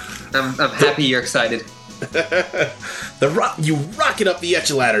 good. I'm happy you're excited. You rocket up the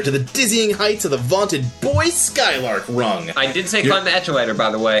echelon to the dizzying heights of the vaunted Boy Skylark rung. I did say climb the echelon, by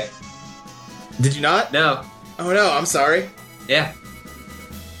the way. Did you not? No. Oh no, I'm sorry. Yeah.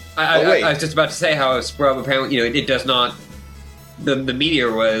 Wait. I was just about to say how apparently, it does not. The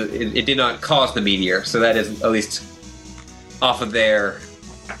meteor it did not cause the meteor, so that is at least off of their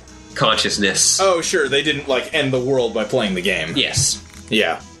consciousness. Oh, sure, they didn't, end the world by playing the game. Yes.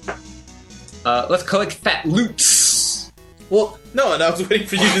 Yeah. Let's collect fat loots. Well, no, and I was waiting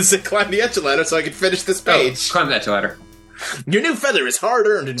for you to say climb the echelon so I could finish this page. Climb that ladder. Your new feather is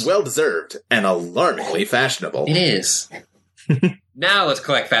hard-earned and well-deserved, and alarmingly fashionable. It is. Now let's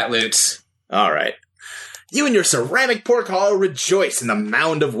collect fat loots. Alright. You and your ceramic pork hollow rejoice in the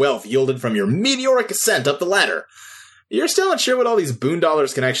mound of wealth yielded from your meteoric ascent up the ladder. You're still unsure what all these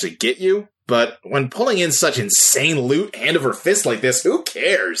boondollars can actually get you, but when pulling in such insane loot hand over fist like this, who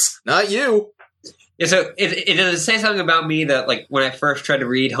cares? Not you. Yeah, so it does say something about me that, when I first tried to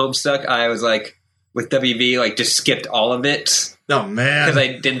read Homestuck, I was, with WV, just skipped all of it. Oh, man. Because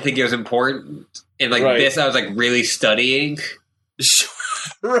I didn't think it was important. And, Right. this, I was, really studying.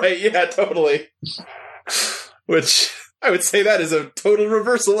 Right, yeah, totally. Which, I would say that is a total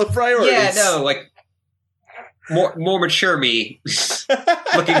reversal of priorities. Yeah, no, more mature me,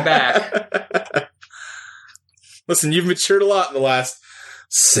 looking back. Listen, you've matured a lot in the last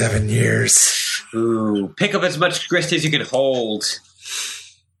 7 years. Ooh, pick up as much grist as you can hold.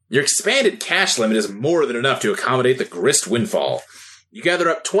 Your expanded cash limit is more than enough to accommodate the grist windfall. You gather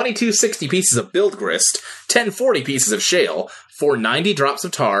up 2260 pieces of build grist, 1040 pieces of shale, 490 drops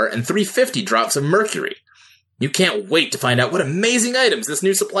of tar, and 350 drops of mercury. You can't wait to find out what amazing items this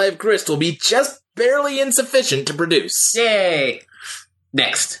new supply of grist will be just barely insufficient to produce. Yay!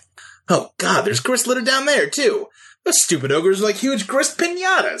 Next. Oh god, there's grist litter down there, too. Those stupid ogres are like huge grist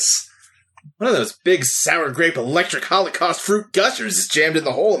pinatas. One of those big sour grape electric Holocaust fruit gushers is jammed in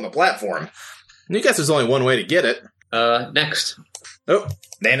the hole in the platform. And you guess there's only one way to get it. Next. Oh,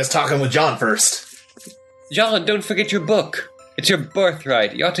 Nana's talking with John first. John, don't forget your book. It's your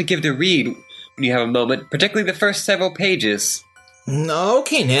birthright. You ought to give it a read when you have a moment, particularly the first several pages.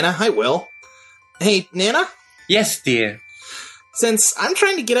 Okay, Nana, I will. Hey, Nana? Yes, dear. Since I'm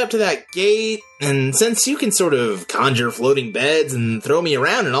trying to get up to that gate, and since you can sort of conjure floating beds and throw me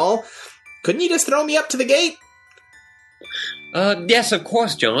around and all, couldn't you just throw me up to the gate? Yes, of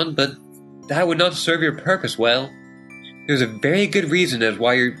course, John, but that would not serve your purpose well. There's a very good reason as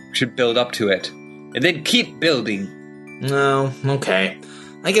why you should build up to it. And then keep building. Oh, okay.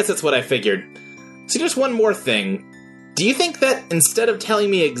 I guess that's what I figured. So just one more thing. Do you think that instead of telling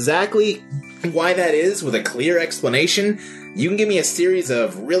me exactly why that is with a clear explanation, you can give me a series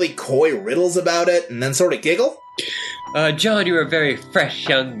of really coy riddles about it and then sort of giggle? John, you're a very fresh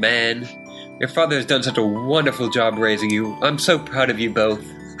young man. Your father has done such a wonderful job raising you. I'm so proud of you both.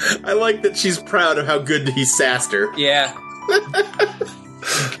 I like that she's proud of how good he sassed her. Yeah.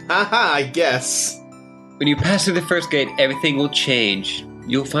 Haha, I guess. When you pass through the first gate, everything will change.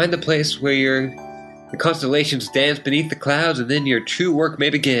 You'll find the place where the constellations dance beneath the clouds, and then your true work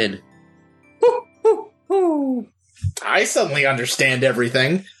may begin. I suddenly understand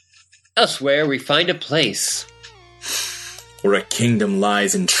everything. Elsewhere, we find a place where a kingdom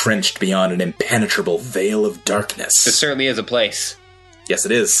lies entrenched beyond an impenetrable veil of darkness. This certainly is a place. Yes,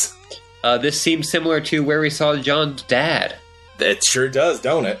 it is. This seems similar to where we saw John's dad. It sure does,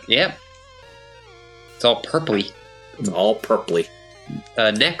 don't it? Yep. It's all purpley. It's all purpley.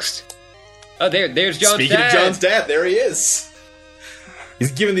 Next. Oh, there's John's Speaking dad. of John's dad, there he is.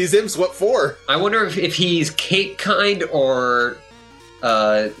 He's giving these imps what for. I wonder if he's cake kind or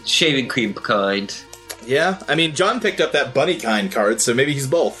shaving cream kind. Yeah, I mean, John picked up that bunny kind card, so maybe he's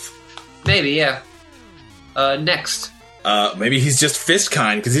both. Maybe, yeah. Next. Maybe he's just fist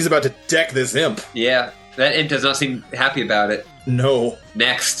kind, because he's about to deck this imp. Yeah, that imp does not seem happy about it. No.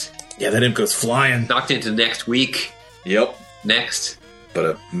 Next. Yeah, that imp goes flying. Knocked into next week. Yep. Next. But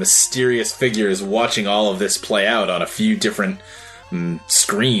a mysterious figure is watching all of this play out on a few different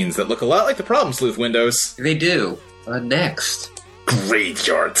screens that look a lot like the Problem Sleuth windows. They do. Next.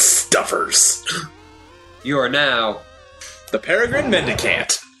 Graveyard stuffers. You are now the Peregrine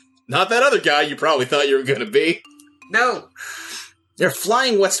Mendicant. Not that other guy you probably thought you were going to be. No. You're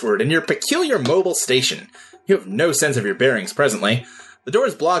flying westward in your peculiar mobile station. You have no sense of your bearings presently. The door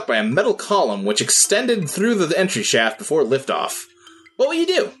is blocked by a metal column which extended through the entry shaft before liftoff. What will you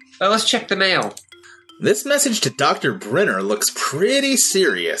do? Let's check the mail. This message to Dr. Brenner looks pretty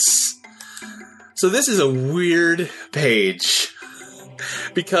serious. So this is a weird page,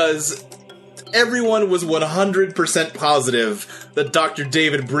 because everyone was 100% positive that Dr.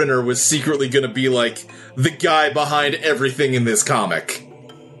 David Brenner was secretly going to be, like, the guy behind everything in this comic.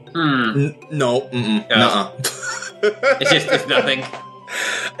 No, nuh-uh. It's nothing.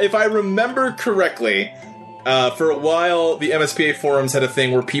 If I remember correctly, for a while, the MSPA forums had a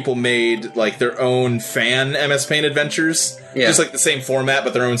thing where people made, like, their own fan MS Paint adventures. Yeah. Just, like, the same format,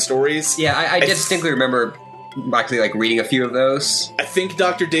 but their own stories. Yeah, I distinctly remember actually, like, reading a few of those. I think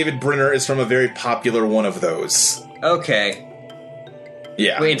Dr. David Brenner is from a very popular one of those. Okay.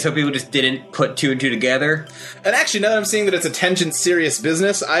 Yeah. Wait, so people just didn't put two and two together? And actually, now that I'm seeing that it's attention serious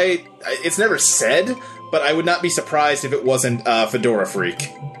business, it's never said, but I would not be surprised if it wasn't Fedora Freak.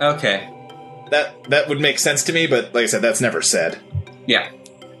 Okay. That would make sense to me, but like I said, that's never said. Yeah.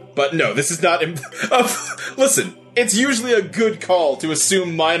 But no, this is not... Listen, it's usually a good call to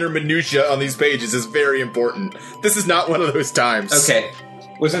assume minor minutia on these pages is very important. This is not one of those times. Okay.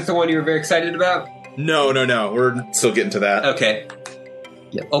 Was this the one you were very excited about? No. We're still getting to that. Okay.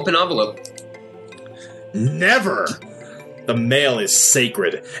 Yeah. Open envelope. Never! The mail is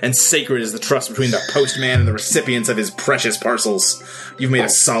sacred, and sacred is the trust between the postman and the recipients of his precious parcels. You've made a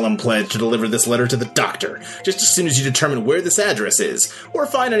solemn pledge to deliver this letter to the doctor, just as soon as you determine where this address is, or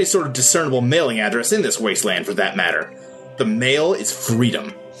find any sort of discernible mailing address in this wasteland for that matter. The mail is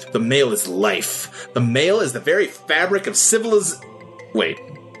freedom. The mail is life. The mail is the very fabric of Wait,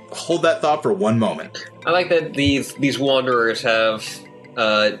 hold that thought for one moment. I like that these wanderers have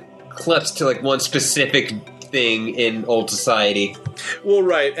clips to, like, one specific thing in old society. Well,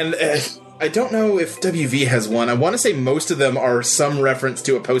 right, and I don't know if WV has one. I want to say most of them are some reference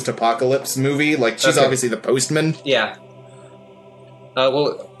to a post-apocalypse movie, like she's obviously the postman. Yeah.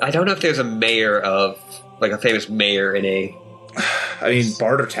 Well, I don't know if there's a famous mayor in a... I mean,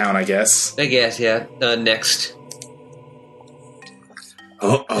 Bartertown, I guess. I guess, yeah. Next.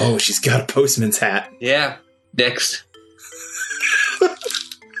 Oh, she's got a postman's hat. Yeah. Next.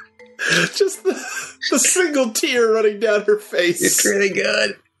 Just the single tear running down her face. It's really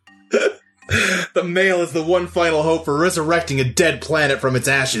good. The mail is the one final hope for resurrecting a dead planet from its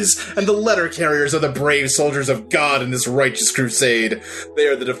ashes, and the letter carriers are the brave soldiers of God in this righteous crusade. They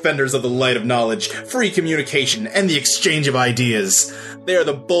are the defenders of the light of knowledge, free communication, and the exchange of ideas. They are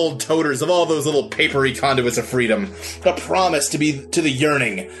the bold toters of all those little papery conduits of freedom. The promise to the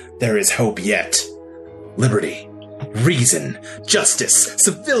yearning, there is hope yet. Liberty. Reason, justice,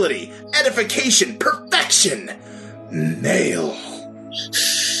 civility, edification, perfection. Mail.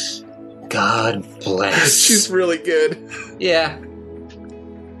 God bless. She's really good. Yeah.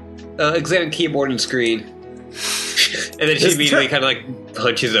 Examine keyboard and screen. And then she immediately kind of, like,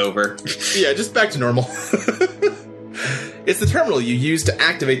 punches over. Yeah, just back to normal. It's the terminal you use to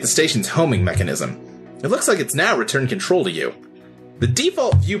activate the station's homing mechanism. It looks like it's now returned control to you. The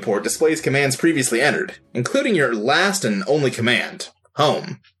default viewport displays commands previously entered, including your last and only command,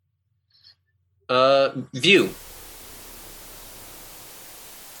 home. View.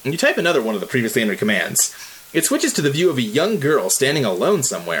 You type another one of the previously entered commands. It switches to the view of a young girl standing alone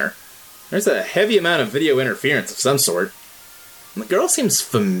somewhere. There's a heavy amount of video interference of some sort. And the girl seems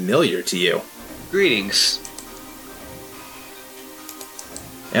familiar to you. Greetings.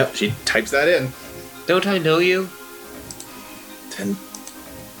 Yep, she types that in. Don't I know you? And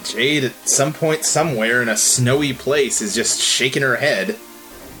Jade, at some point somewhere in a snowy place, is just shaking her head.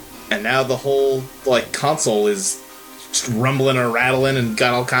 And now the whole, like, console is just rumbling or rattling and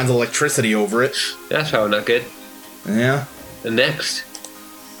got all kinds of electricity over it. That's probably not good. Yeah. The next.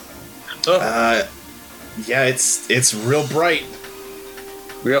 Oh. Yeah, it's real bright.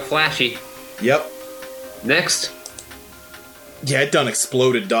 Real flashy. Yep. Next. Yeah, it done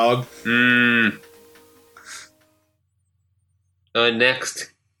exploded, dog.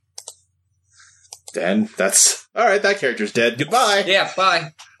 Next. And that's... Alright, that character's dead. Goodbye! Yeah,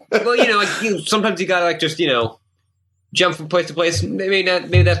 bye. Well, sometimes you gotta, like, just, jump from place to place. Maybe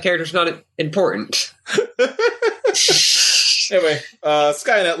that character's not important. Anyway,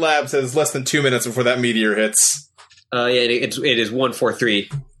 Skynet Labs has less than 2 minutes before that meteor hits. Yeah, it is 143.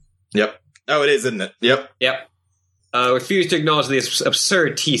 Yep. Oh, it is, isn't it? Yep. Refuse to acknowledge the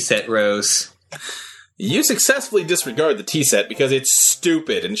absurd T-set, Rose. You successfully disregard the T-set because it's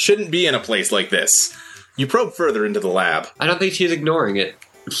stupid and shouldn't be in a place like this. You probe further into the lab. I don't think she's ignoring it.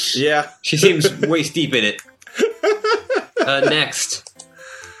 Yeah. She seems waist deep in it. Next.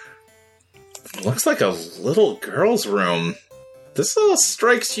 Looks like a little girl's room. This all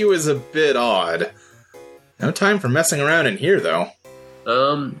strikes you as a bit odd. No time for messing around in here, though.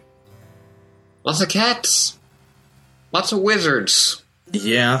 Lots of cats. Lots of wizards.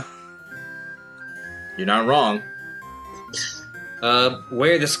 Yeah. You're not wrong.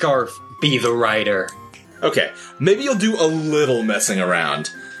 Wear the scarf. Be the rider. Okay, maybe you'll do a little messing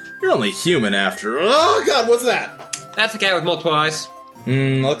around. You're only human after... Oh god, what's that? That's a cat with multiple eyes.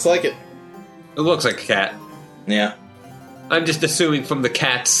 Looks like it. It looks like a cat. Yeah. I'm just assuming from the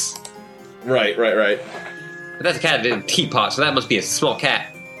cats. Right. But that's a cat in a teapot, so that must be a small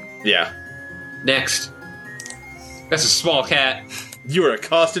cat. Yeah. Next. That's a small cat. You are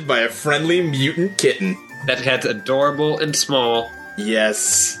accosted by a friendly mutant kitten. That cat's adorable and small.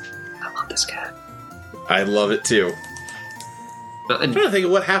 Yes. I love this cat. I love it too. I'm trying to think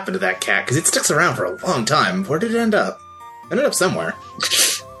of what happened to that cat, because it sticks around for a long time. Where did it end up? It ended up somewhere.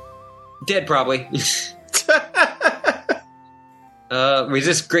 Dead, probably.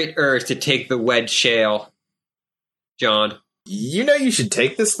 Resist great urge to take the wedge shale. John. You know you should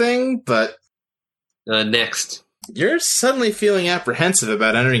take this thing, but... Next. You're suddenly feeling apprehensive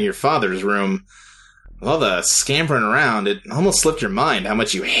about entering your father's room. With all the scampering around, it almost slipped your mind how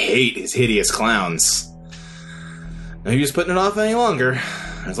much you hate his hideous clowns. No use putting it off any longer.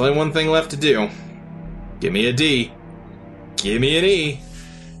 There's only one thing left to do. Give me a D. Give me an E.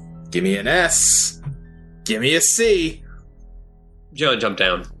 Give me an S. Give me a C. John jumped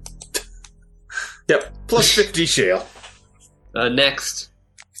down. Yep, plus 50 shale. Next.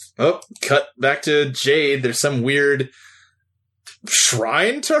 Oh, cut back to Jade. There's some weird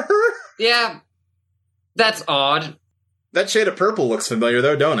shrine to her? Yeah. That's odd. That shade of purple looks familiar,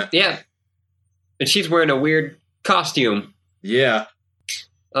 though, don't it? Yeah. And she's wearing a weird costume. Yeah.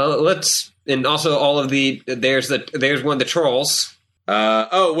 And also all of there's one of the trolls. One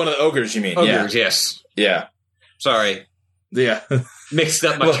of the ogres, you mean? Ogres, yes. Yeah. Sorry. Yeah. Mixed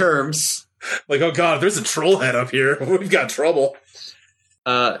up my terms. Like, oh god, there's a troll head up here. We've got trouble.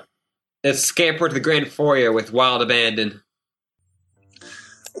 It's scamper to the grand foyer with wild abandon.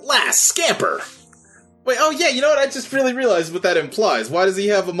 Last scamper. Wait, oh yeah, you know what? I just really realized what that implies. Why does he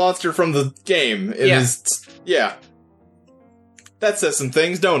have a monster from the game in his... Yeah. That says some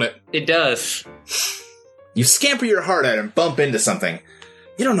things, don't it? It does. You scamper your heart out and bump into something.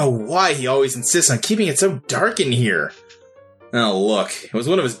 You don't know why he always insists on keeping it so dark in here. Oh, look. It was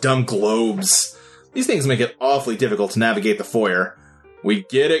one of his dumb globes. These things make it awfully difficult to navigate the foyer. We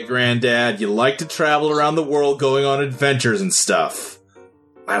get it, Granddad. You like to travel around the world going on adventures and stuff.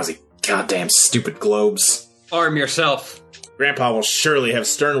 Lousy goddamn stupid globes. Arm yourself. Grandpa will surely have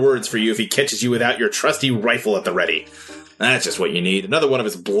stern words for you if he catches you without your trusty rifle at the ready. That's just what you need. Another one of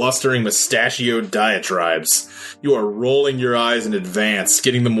his blustering mustachioed diatribes. You are rolling your eyes in advance,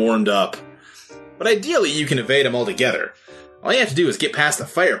 getting them warmed up. But ideally, you can evade him altogether. All you have to do is get past the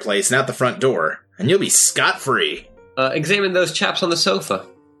fireplace and out the front door, and you'll be scot-free. Examine those chaps on the sofa.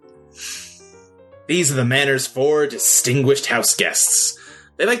 These are the Manor's 4 distinguished house guests.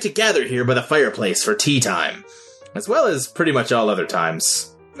 They like to gather here by the fireplace for tea time, as well as pretty much all other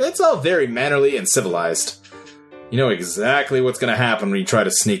times. It's all very mannerly and civilized. You know exactly what's going to happen when you try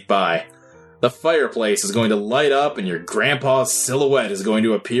to sneak by. The fireplace is going to light up and your grandpa's silhouette is going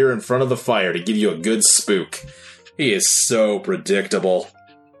to appear in front of the fire to give you a good spook. He is so predictable.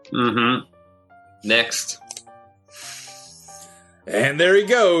 Mm-hmm. Next. And there he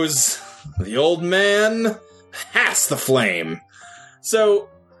goes. The old man has the flame. So,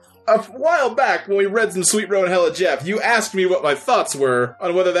 a while back when we read some Sweet Road Hella Jeff, you asked me what my thoughts were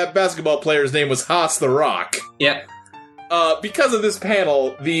on whether that basketball player's name was Haas the Rock. Yep. Because of this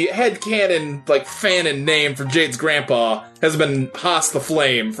panel, the headcanon, fan and name for Jade's grandpa has been Haas the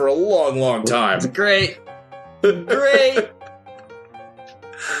Flame for a long, long time. It's great. Great.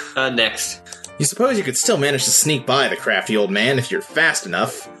 Next. You suppose you could still manage to sneak by the crafty old man if you're fast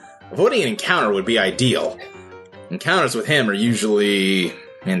enough. Avoiding an encounter would be ideal. Encounters with him are usually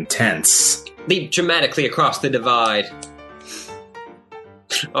intense. Leap dramatically across the divide.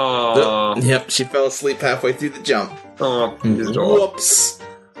 Aww. Yep, she fell asleep halfway through the jump. Aww. Whoops.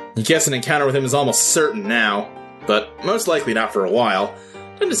 You guess an encounter with him is almost certain now, but most likely not for a while.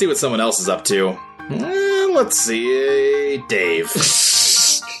 Time to see what someone else is up to. Let's see, Dave.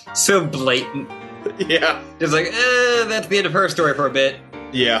 So blatant. Yeah. Just like, that's the end of her story for a bit.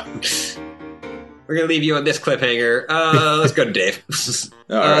 Yeah. We're gonna leave you on this cliffhanger. Let's go to Dave.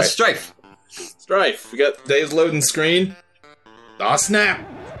 Alright. Strife. We got Dave's loading screen. Aw, snap!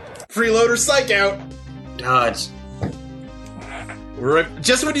 Freeloader psych out! Dodge.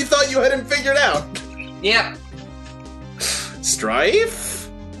 Just when you thought you had him figured out. Yep. Strife?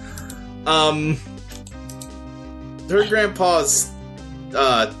 Her grandpa's,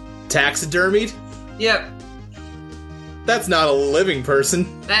 taxidermied? Yep. That's not a living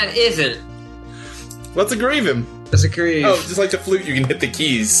person. That isn't. Let's aggrieve him. Let's aggrieve. Oh, just like the flute, you can hit the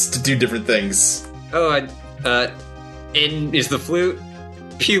keys to do different things. Oh, N is the flute.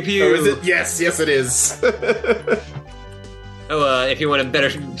 Pew pew. Oh, is it? Yes, it is. If you want a better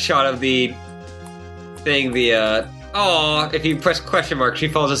shot of the thing, if you press question mark, she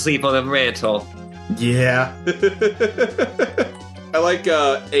falls asleep on the mantle. Yeah. I like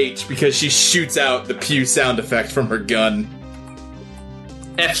H because she shoots out the pew sound effect from her gun.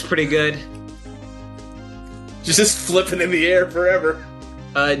 F's pretty good. She's just flipping in the air forever.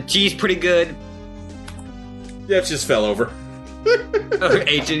 G's pretty good. F just fell over.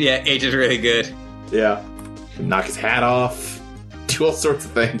 H is really good. Yeah. Knock his hat off. Do all sorts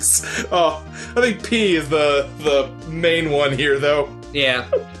of things. Oh, I think P is the main one here, though. Yeah.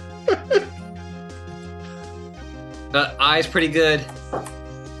 I's pretty good.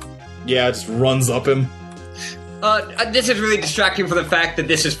 Yeah, it just runs up him. This is really distracting from the fact that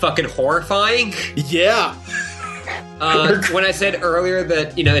this is fucking horrifying. Yeah. When I said earlier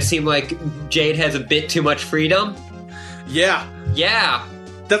that, it seemed like Jade has a bit too much freedom. Yeah. Yeah.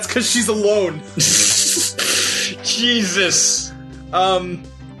 That's because she's alone. Jesus.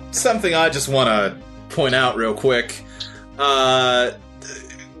 Something I just want to point out real quick.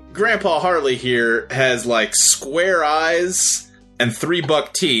 Grandpa Harley here has, square eyes and 3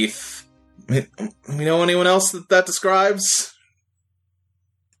 buck teeth. You know anyone else that describes?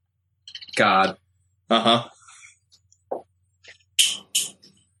 God. Uh-huh.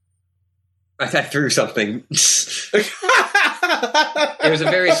 I threw something. It was a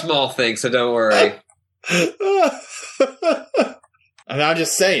very small thing, so don't worry. I'm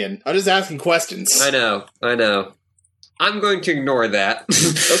just saying. I'm just asking questions. I know. I'm going to ignore that.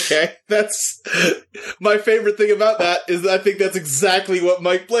 Okay, that's... My favorite thing about that is I think that's exactly what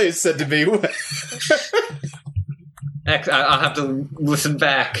Mike Blaze said to me. I'll have to listen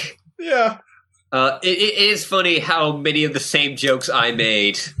back. Yeah. It is funny how many of the same jokes I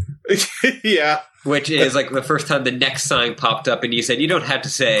made. Yeah. Which is the first time the next sign popped up and you said, you don't have to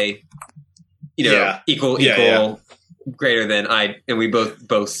say, equal, greater than and we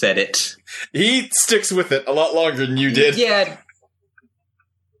both said it. He sticks with it a lot longer than you did. Yeah.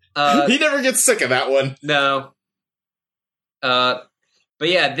 He never gets sick of that one. No. But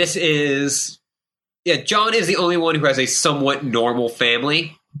yeah, this is... Yeah, John is the only one who has a somewhat normal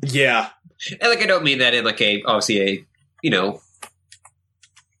family. Yeah. And I don't mean that in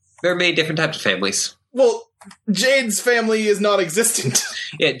there are many different types of families. Well, Jade's family is non-existent.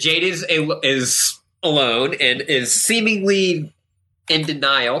 Yeah, Jade is alone and is seemingly in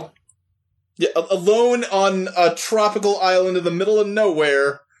denial. Yeah, alone on a tropical island in the middle of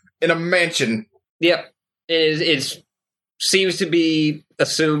nowhere in a mansion. Yep. It seems to be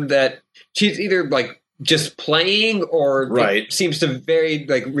assumed that she's either just playing or right. Seems to very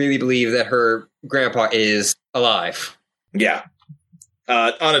really believe that her grandpa is alive. Yeah.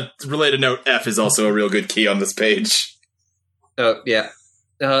 On a related note, F is also a real good key on this page. Oh, yeah.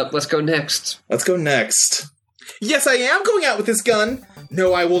 Let's go next. Yes, I am going out with this gun.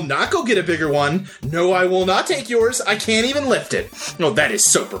 No, I will not go get a bigger one. No, I will not take yours. I can't even lift it. Oh, that is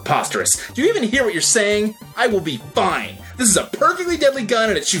so preposterous. Do you even hear what you're saying? I will be fine. This is a perfectly deadly gun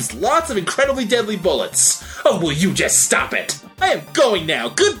and it shoots lots of incredibly deadly bullets. Oh, will you just stop it? I am going now.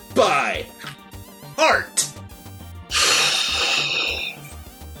 Goodbye. Heart.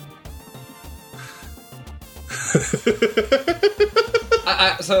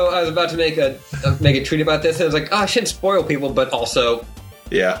 So I was about to make a tweet about this, and I was like, I shouldn't spoil people, but also...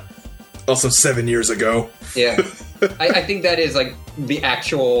 Yeah. Also 7 years ago. Yeah. I think that is, the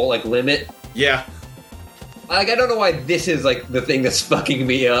actual, limit. Yeah. I don't know why this is, the thing that's fucking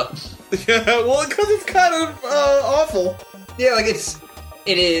me up. Yeah, well, because it's kind of, awful. Yeah,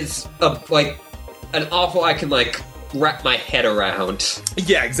 it is, an awful I can, wrap my head around.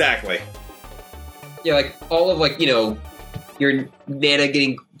 Yeah, exactly. Yeah, all of, your Nana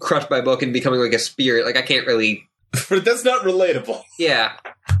getting crushed by a book and becoming a spirit. I can't really... But that's not relatable. Yeah.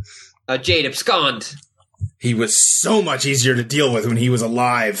 Jade abscond. He was so much easier to deal with when he was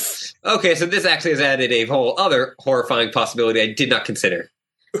alive. Okay, so this actually has added a whole other horrifying possibility I did not consider.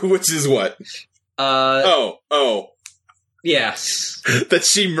 Which is what? Oh. Yes. That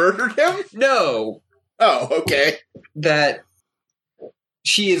she murdered him? No. Oh, okay. That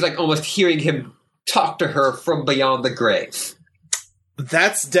she is almost hearing him talk to her from beyond the grave.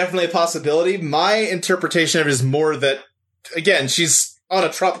 That's definitely a possibility. My interpretation of it is more that, again, she's on a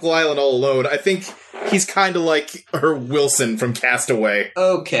tropical island all alone. I think he's kind of like her Wilson from Castaway.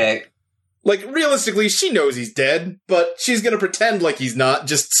 Okay. Realistically, she knows he's dead, but she's gonna pretend like he's not,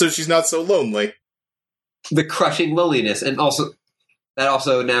 just so she's not so lonely. The crushing loneliness, and that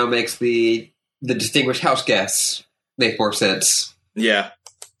also now makes the the distinguished house guests make more sense. Yeah.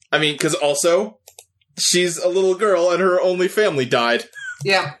 I mean, because also, she's a little girl and her only family died.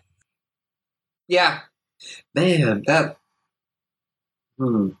 Yeah. Yeah. Man, that...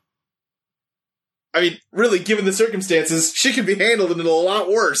 I mean, really, given the circumstances, she could be handled in a lot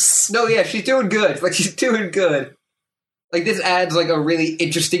worse. No, yeah, she's doing good. Like, she's doing good. Like, this adds, like, a really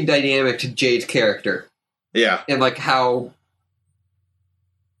interesting dynamic to Jade's character. Yeah. And, like, how...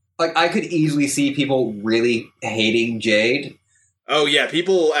 Like, I could easily see people really hating Jade. Oh, yeah,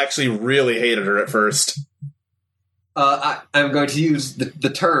 people actually really hated her at first. I'm going to use the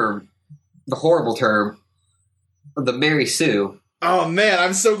term, the horrible term, the Mary Sue. Oh, man,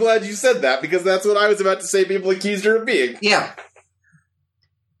 I'm so glad you said that, because that's what I was about to say people accused her of being. Yeah.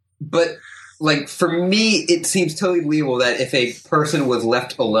 But, like, for me, it seems totally believable that if a person was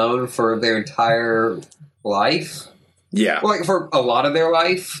left alone for their entire life, Yeah. or, like, for a lot of their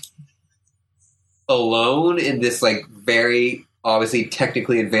life, alone in this, like, very, obviously,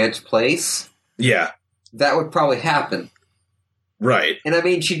 technically advanced place, Yeah. that would probably happen. Right. And, I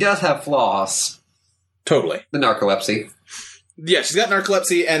mean, she does have flaws. Totally. The narcolepsy. Yeah, she's got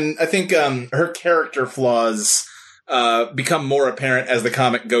narcolepsy, and I think her character flaws become more apparent as the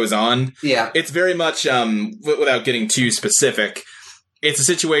comic goes on. Yeah. It's very much, without getting too specific, it's a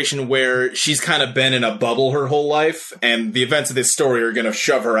situation where she's kind of been in a bubble her whole life, and the events of this story are going to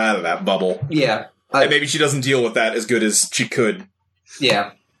shove her out of that bubble. Yeah. And maybe she doesn't deal with that as good as she could.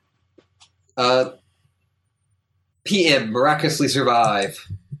 Yeah. PM, miraculously survive.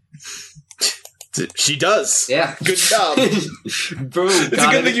 She does. Yeah. Good job. Boom. It's a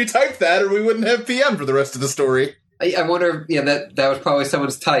good thing you typed that, or we wouldn't have PM for the rest of the story. I wonder, yeah, that was probably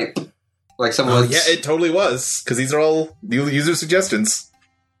someone's type. Like someone's... Yeah, it totally was, because these are all user suggestions.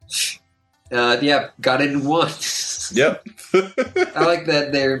 Yeah, got it in one. Yep. I like that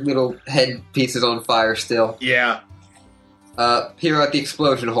their little head pieces on fire still. Yeah. Here at the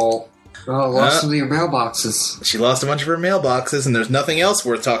explosion hole. Oh, lost some of your mailboxes. She lost a bunch of her mailboxes, and there's nothing else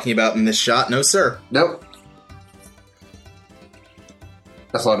worth talking about in this shot. No, sir. Nope.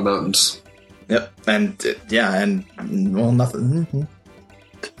 That's a lot of mountains. Yep. And, well, nothing.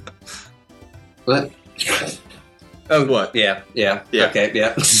 What? Oh, what? Yeah. Okay,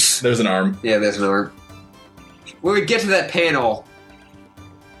 yeah. There's an arm. Yeah, there's an arm. When we get to that panel,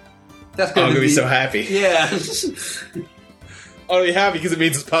 that's I'm going going to to be so happy. Yeah. I'm going to be happy because it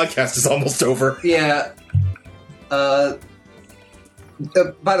means this podcast is almost over. Yeah. By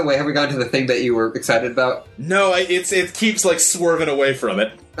the way, have we gotten to the thing that you were excited about? No, it keeps, like, swerving away from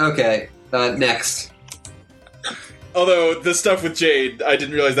it. Okay, next. Although, the stuff with Jade, I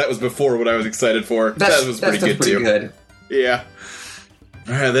didn't realize that was before what I was excited for. That was pretty good, too. Good. Yeah.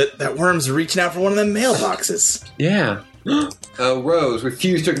 Alright, that worm's reaching out for one of them mailboxes. Yeah. Rose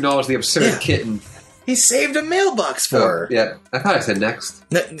refused to acknowledge the absurd kitten. He saved a mailbox for her. Yeah, I thought I said next.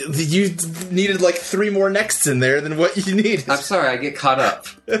 You needed like 3 more nexts in there than what you needed. I'm sorry, I get caught up.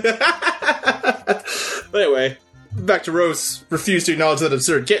 But anyway, back to Rose. Refused to acknowledge that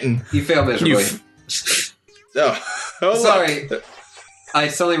absurd kitten. You failed miserably. Oh, sorry. Look. I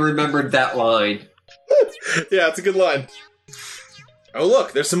suddenly remembered that line. Yeah, it's a good line. Oh,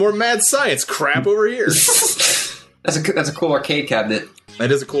 look, there's some more mad science crap over here. That's a cool arcade cabinet.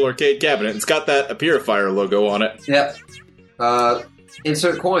 That is a cool arcade cabinet. It's got that Purifier logo on it. Yep.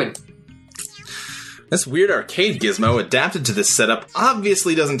 Insert coin. This weird arcade gizmo adapted to this setup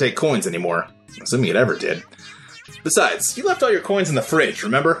obviously doesn't take coins anymore. Assuming it ever did. Besides, you left all your coins in the fridge,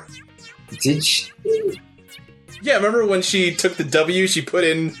 remember? Did she? Yeah, remember when she took the W, she put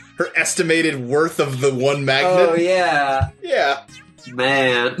in her estimated worth of the one magnet? Oh, yeah. Yeah.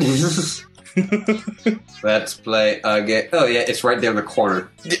 Man. Let's play again. Oh, yeah, it's right there in the corner.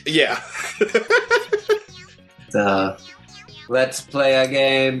 Yeah. Let's play a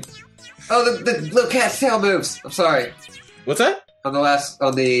game. Oh, the little cat's tail moves. I'm sorry. What's that? On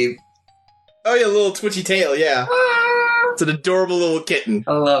the... Oh, yeah, little twitchy tail, yeah. Ah, It's an adorable little kitten.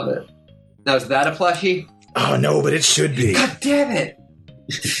 I love it. Now, is that a plushie? Oh, no, but it should be. God damn it.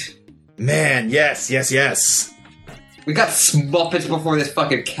 Man, yes. We got Smuppets before this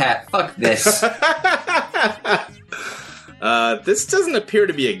fucking cat. Fuck this. This doesn't appear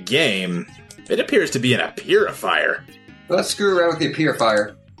to be a game. It appears to be a purifier. Let's screw around with the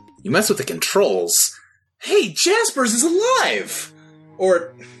purifier. You mess with the controls. Hey, Jaspers is alive!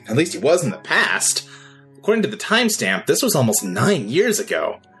 Or, at least he was in the past. According to the timestamp, this was almost 9 years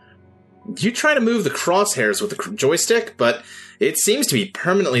ago. You try to move the crosshairs with the joystick, but it seems to be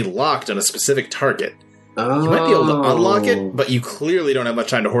permanently locked on a specific target. Oh. You might be able to unlock it, but you clearly don't have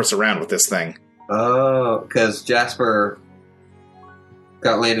much time to horse around with this thing. Oh, because Jasper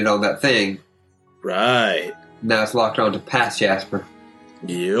got landed on that thing. Right. Now it's locked on to past Jasper.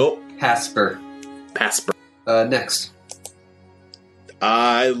 Yep. Pasper. Pasper. Next.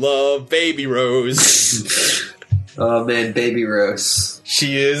 I love Baby Rose. Oh man, Baby Rose.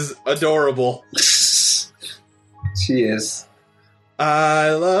 She is adorable. She is.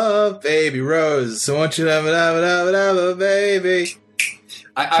 I love Baby Rose. So I want you to have a baby.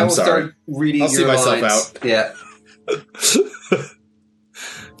 I will start reading I'll see your myself lines. out. Yeah.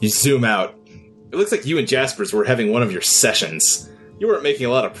 You zoom out. It looks like you and Jaspers were having one of your sessions. You weren't making a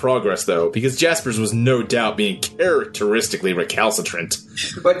lot of progress, though, because Jaspers was no doubt being characteristically recalcitrant.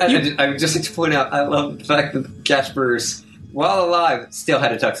 But I would just like to point out, I love the fact that Jaspers, while alive, still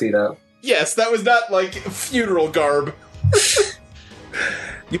had a tuxedo. Yes, that was not, like, funeral garb.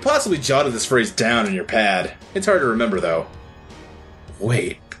 You possibly jotted this phrase down in your pad. It's hard to remember, though.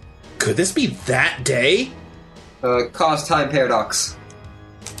 Wait, could this be that day? Cause time paradox.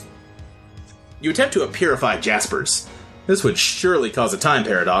 You attempt to purify Jaspers. This would surely cause a time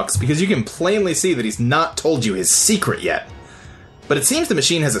paradox, because you can plainly see that he's not told you his secret yet. But it seems the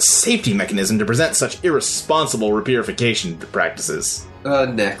machine has a safety mechanism to present such irresponsible repurification practices.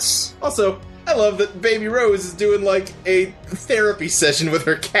 Next. Also, I love that Baby Rose is doing, like, a therapy session with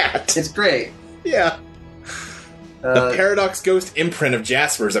her cat. It's great. Yeah. The Paradox Ghost imprint of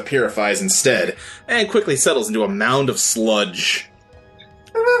Jaspers purifies instead, and quickly settles into a mound of sludge.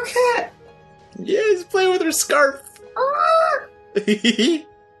 Hello, cat. Yeah, he's playing with her scarf.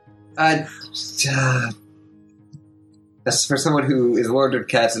 That's for someone who is allergic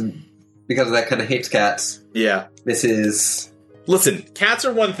to cats and because of that kind of hates cats. Yeah. This is... Listen, cats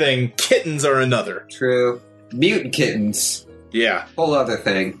are one thing, kittens are another. True. Mutant kittens. Yeah. Whole other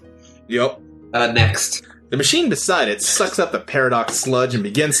thing. Yep. Next. The machine beside it sucks up the Paradox sludge and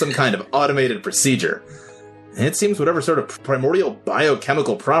begins some kind of automated procedure. It seems whatever sort of primordial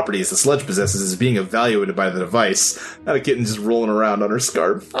biochemical properties the sludge possesses is being evaluated by the device. Not a kitten just rolling around on her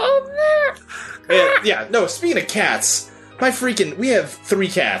scarf. Oh, no! And, yeah, no, speaking of cats, we have 3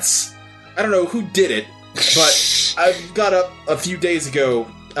 cats. I don't know who did it, but I got up a few days ago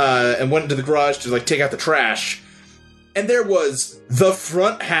and went into the garage to, like, take out the trash. And there was the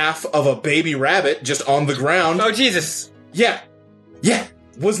front half of a baby rabbit just on the ground. Oh, Jesus. Yeah. Yeah.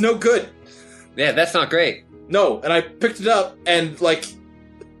 Was no good. Yeah, that's not great. No, and I picked it up, and, like,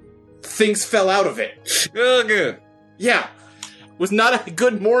 things fell out of it. Oh, good. Yeah. Was not a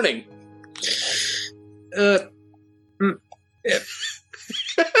good morning. Yeah.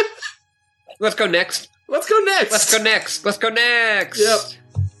 Let's go next. Let's go next. Let's go next. Let's go next. Yep.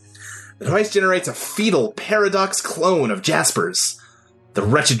 The device generates a fetal Paradox clone of Jaspers. The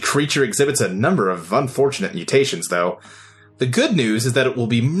wretched creature exhibits a number of unfortunate mutations, though. The good news is that it will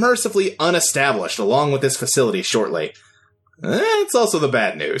be mercifully unestablished along with this facility shortly. It's also the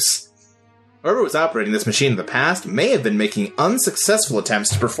bad news. Whoever was operating this machine in the past may have been making unsuccessful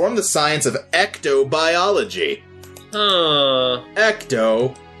attempts to perform the science of ectobiology.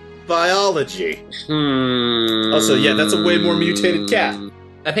 Ectobiology. Also, yeah, that's a way more mutated cat.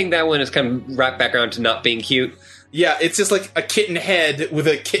 I think that one is kind of wrapped back around to not being cute. Yeah, it's just like a kitten head with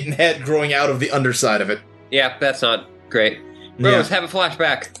a kitten head growing out of the underside of it. Yeah, that's not great. Rose, have a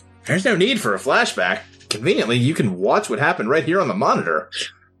flashback. There's no need for a flashback. Conveniently, you can watch what happened right here on the monitor.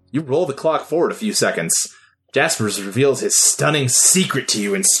 You roll the clock forward a few seconds. Jaspers reveals his stunning secret to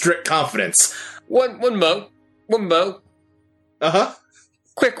you in strict confidence. One mo. Uh-huh.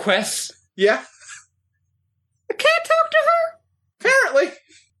 Quick quest. Yeah. I can't talk to her. Apparently.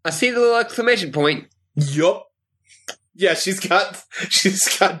 I see the little exclamation point. Yup. Yeah, she's got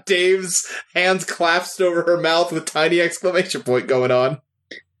Dave's hands clasped over her mouth with tiny exclamation point going on.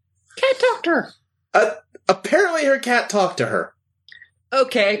 Can't talk to her. Apparently her cat talked to her.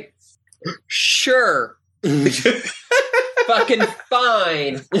 Okay. Sure. Fucking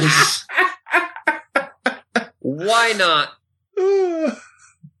fine. Why not?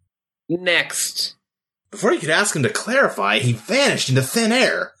 Next. Before you could ask him to clarify, he vanished into thin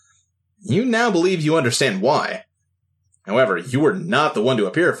air. You now believe you understand why. However, you were not the one to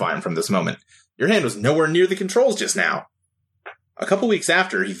purify him from this moment. Your hand was nowhere near the controls just now. A couple weeks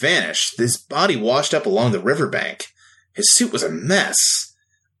after he vanished, his body washed up along the riverbank. His suit was a mess.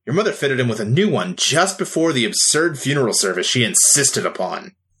 Your mother fitted him with a new one just before the absurd funeral service she insisted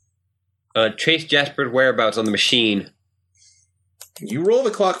upon. Trace Jasper's whereabouts on the machine. You roll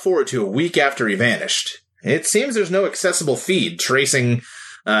the clock forward to a week after he vanished. It seems there's no accessible feed tracing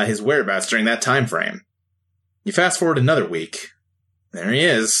his whereabouts during that time frame. You fast forward another week. There he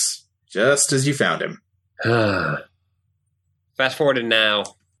is, just as you found him. Fast forward to now.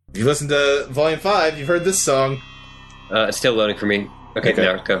 If you listen to Volume 5, you've heard this song. It's still loading for me. Okay,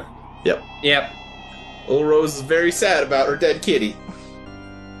 now go. Yep. Little Rose is very sad about her dead kitty.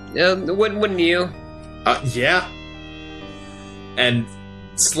 Wouldn't you? Yeah. And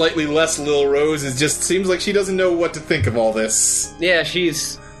slightly less Lil Rose seems like she doesn't know what to think of all this. Yeah,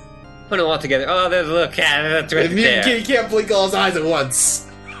 she's putting a lot together. Oh, there's a little cat. That's right there. Kitty can't blink all his eyes at once.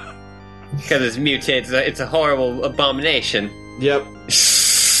 Because it's mutated. It's a horrible abomination. Yep.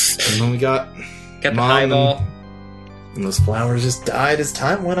 And then we got the Mom highball. And those flowers just died as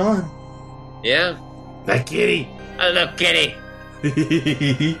time went on. Yeah. That kitty. A little kitty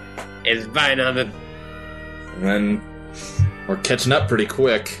is biting on the And then we're catching up pretty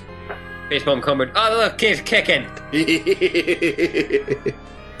quick. baseball cupboard. Oh, the little kid's kicking.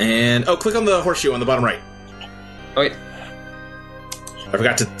 And click on the horseshoe on the bottom right. Oh, wait. I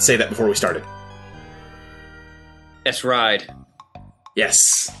forgot to say that before we started. Let's ride.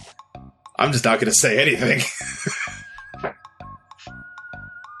 Yes. I'm just not going to say anything.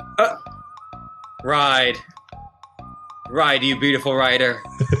 Ride. Ride, you beautiful rider.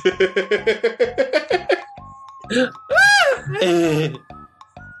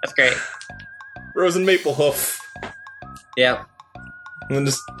 That's great. Rose and Maple Hoof. Yeah. And then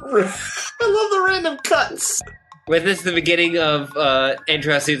just... I love the random cuts. Was this the beginning of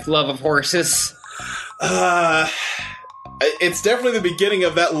Andraste's love of horses? It's definitely the beginning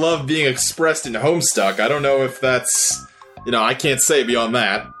of that love being expressed in Homestuck. I don't know if that's... I can't say beyond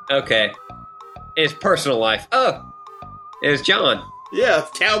that. Okay. In his personal life. Oh! There's John. Yeah,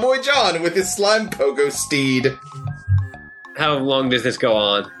 Cowboy John with his slime pogo steed. How long does this go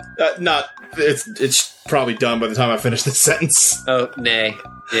on? It's probably done by the time I finish this sentence. Oh, nay.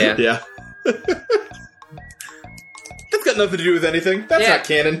 Yeah. Yeah. That's got nothing to do with anything. That's not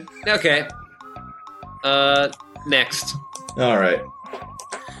canon. Okay. Next. Alright.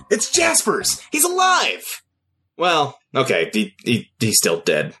 It's Jasper's! He's alive! Well, okay, he's still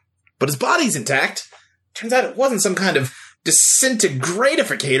dead. But his body's intact. Turns out it wasn't some kind of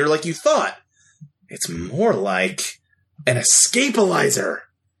disintegratificator like you thought. It's more like an escapalizer.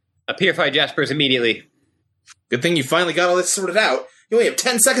 Purify Jaspers immediately. Good thing you finally got all this sorted out. You only have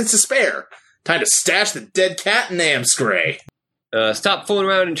 10 seconds to spare. Time to stash the dead cat in Amscray. Stop fooling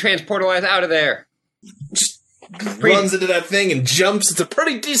around and transportalize out of there. Just runs into that thing and jumps. It's a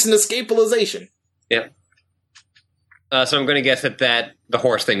pretty decent escapalization. Yeah. So I'm going to guess that the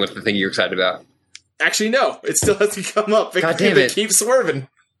horse thing was the thing you're excited about. Actually, no. It still has to come up. God damn it. Keep swerving.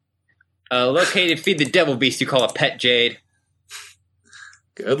 Located, feed the devil beast you call a pet, Jade.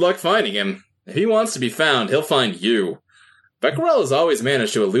 Good luck finding him. If he wants to be found, he'll find you. Becquerel has always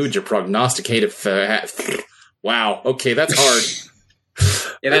managed to elude your prognosticative... wow, okay, that's hard.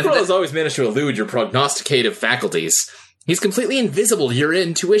 Becquerel has always managed to elude your prognosticative faculties. He's completely invisible to your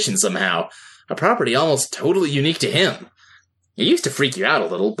intuition somehow. A property almost totally unique to him. It used to freak you out a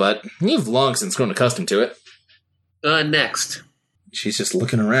little, but you've long since grown accustomed to it. Next. She's just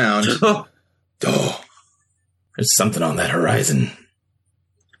looking around. Oh, there's something on that horizon.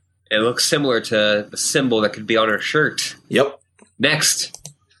 It looks similar to the symbol that could be on her shirt. Yep. Next.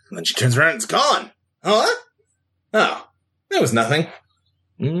 And then she turns around and it's gone. Huh? Oh, that was nothing.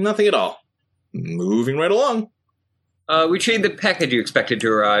 Nothing at all. Moving right along. Retrieve the package you expected to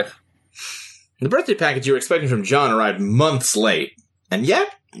arrive. The birthday package you were expecting from John arrived months late, and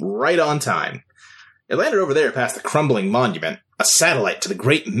yet right on time. It landed over there past the crumbling monument, a satellite to the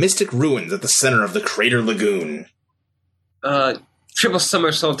great mystic ruins at the center of the Crater Lagoon. Triple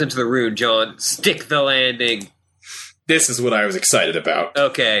somersault into the rune, John. Stick the landing. This is what I was excited about.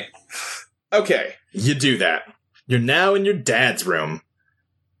 Okay. Okay, you do that. You're now in your dad's room.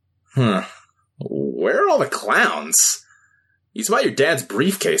 Huh. Where are all the clowns? You spot your dad's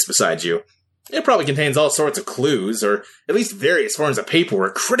briefcase beside you. It probably contains all sorts of clues, or at least various forms of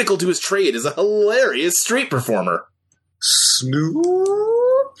paperwork critical to his trade as a hilarious street performer. Snoop?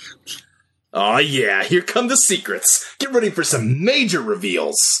 Aw, yeah, here come the secrets. Get ready for some major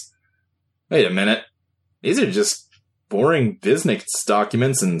reveals. Wait a minute. These are just boring business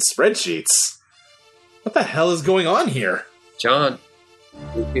documents and spreadsheets. What the hell is going on here? John,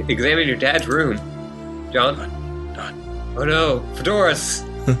 examine your dad's room. John? Oh no, fedoras!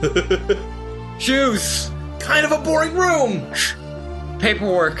 Shoes! Kind of a boring room!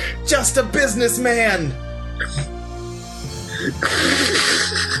 Paperwork! Just a businessman!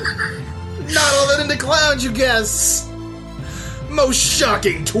 Not all that into clowns, you guess! Most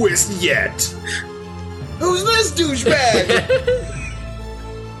shocking twist yet! Who's this douchebag?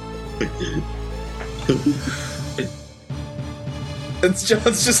 And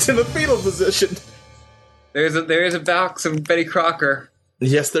John's just in the fetal position. There is a box of Betty Crocker.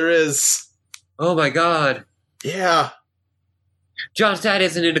 Yes, there is. Oh my god. Yeah. John's dad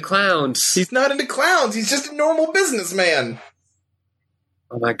isn't into clowns. He's not into clowns. He's just a normal businessman.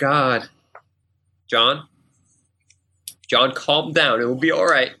 Oh my god. John? John, calm down. It will be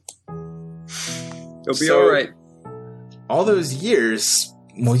alright. It'll be alright. All those years,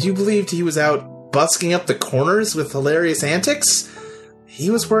 well, you believed he was out busking up the corners with hilarious antics? He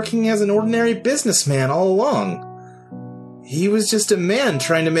was working as an ordinary businessman all along. He was just a man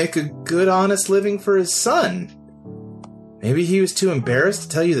trying to make a good, honest living for his son. Maybe he was too embarrassed to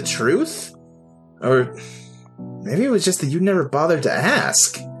tell you the truth? Or maybe it was just that you never bothered to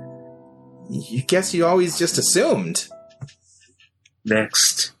ask. You guess you always just assumed.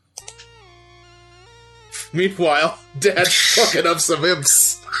 Next. Meanwhile, Dad's fucking up some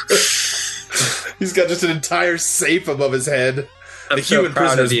imps. He's got just an entire safe above his head. The human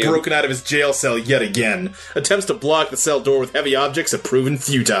prisoner is broken out of his jail cell yet again. Attempts to block the cell door with heavy objects have proven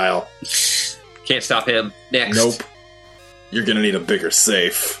futile. Can't stop him. Next. Nope. You're gonna need a bigger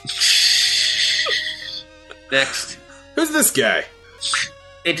safe. Next. Who's this guy?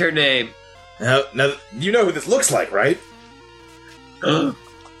 Enter name. Now, you know who this looks like, right?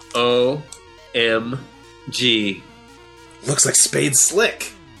 O-M-G. Looks like Spade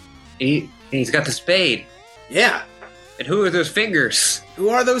Slick. He's got the spade. Yeah. And who are those fingers? Who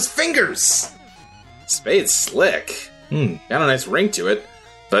are those fingers? Spade Slick. Got a nice ring to it.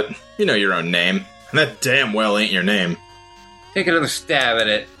 But you know your own name. And that damn well ain't your name. Take another stab at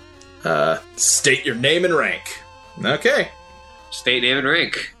it. State your name and rank. Okay. State name and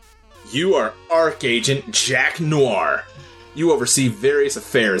rank. You are Archagent Jack Noir. You oversee various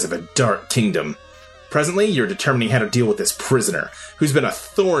affairs of a dark kingdom. Presently, you're determining how to deal with this prisoner, who's been a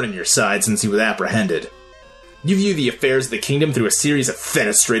thorn in your side since he was apprehended. You view the affairs of the kingdom through a series of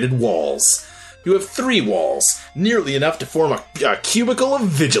fenestrated walls. You have 3 walls, nearly enough to form a cubicle of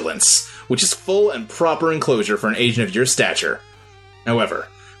vigilance, which is full and proper enclosure for an agent of your stature. However,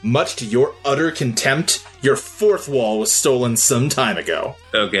 much to your utter contempt, your 4th wall was stolen some time ago.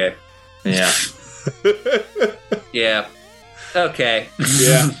 Okay. Yeah. Yeah. Okay.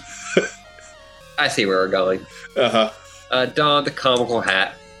 Yeah. I see where we're going. Uh-huh. Don the comical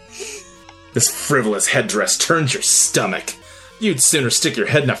hat. This frivolous headdress turns your stomach. You'd sooner stick your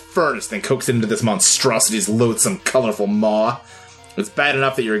head in a furnace than coax it into this monstrosity's loathsome, colorful maw. It's bad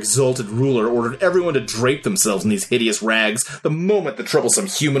enough that your exalted ruler ordered everyone to drape themselves in these hideous rags the moment the troublesome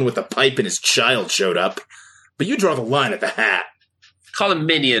human with the pipe and his child showed up. But you draw the line at the hat. Call him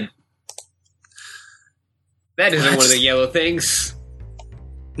Minion. That isn't one of the yellow things.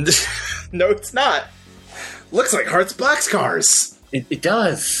 No, it's not. Looks like Heart's boxcars. It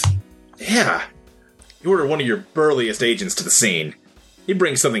does. Yeah. You order one of your burliest agents to the scene. He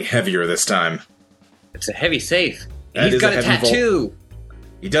brings something heavier this time. It's a heavy safe. That He's got a tattoo.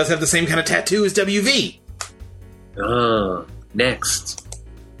 He does have the same kind of tattoo as WV. Next.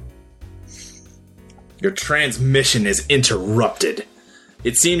 Your transmission is interrupted.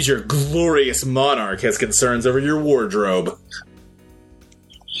 It seems your glorious monarch has concerns over your wardrobe.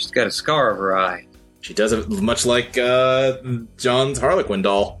 She's got a scar over her eye. She does it much like John's Harlequin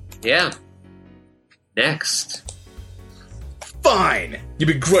doll. Yeah. Next. Fine! You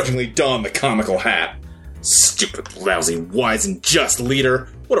begrudgingly don the comical hat. Stupid, lousy, wise, and just leader.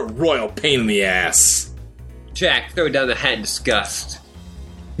 What a royal pain in the ass. Jack, throw down the hat in disgust.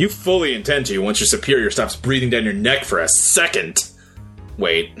 You fully intend to once your superior stops breathing down your neck for a second.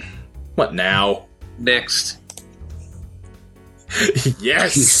 Wait, what now? Next.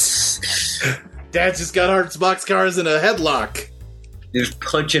 Yes! Dad just got Heart's boxcars in a headlock. Just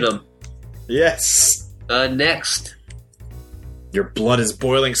punching them. Yes. Next. Your blood is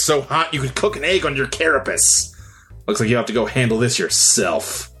boiling so hot you could cook an egg on your carapace. Looks like you have to go handle this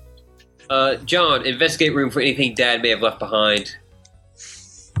yourself. John, investigate room for anything Dad may have left behind.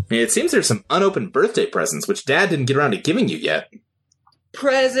 It seems there's some unopened birthday presents, which Dad didn't get around to giving you yet.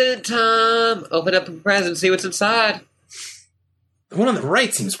 Present time! Open up a present, see what's inside. The one on the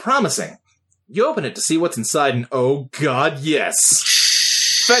right seems promising. You open it to see what's inside, and oh god,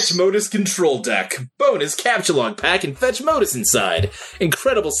 yes! Fetch Modus Control Deck. Bonus Captcha Pack and Fetch Modus inside.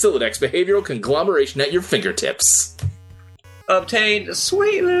 Incredible Silodex behavioral conglomeration at your fingertips. Obtained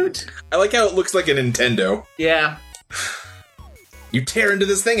sweet loot. I like how it looks like a Nintendo. Yeah. You tear into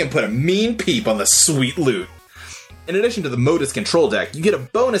this thing and put a mean peep on the sweet loot. In addition to the Modus Control Deck, you get a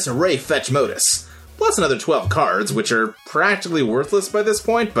bonus array Fetch Modus. Plus another 12 cards, which are practically worthless by this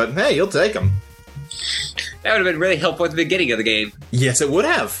point, but hey, you'll take them. That would have been really helpful at the beginning of the game. Yes, it would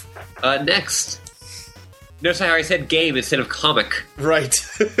have. Next. Notice how I said game instead of comic. Right.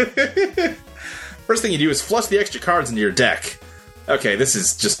 First thing you do is flush the extra cards into your deck. Okay, this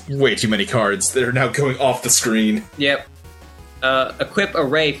is just way too many cards that are now going off the screen. Yep. Equip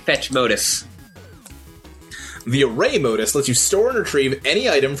Array Fetch Modus. The Array modus lets you store and retrieve any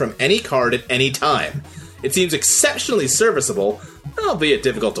item from any card at any time. It seems exceptionally serviceable, albeit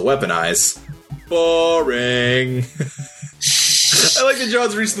difficult to weaponize. Boring. I like that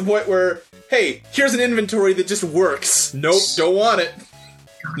John's reached the point where, hey, here's an inventory that just works. Nope, don't want it.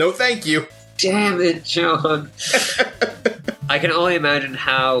 No thank you. Damn it, John. I can only imagine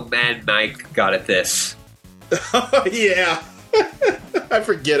how Mad Mike got at this. Yeah. I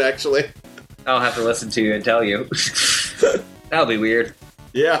forget, actually. I'll have to listen to you and tell you. That'll be weird.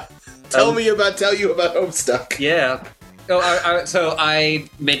 Yeah. Tell you about Homestuck. Yeah. Oh, so I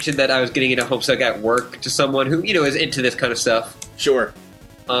mentioned that I was getting into Homestuck at work to someone who, is into this kind of stuff. Sure.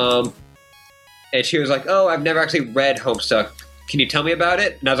 And she was like, "Oh, I've never actually read Homestuck. Can you tell me about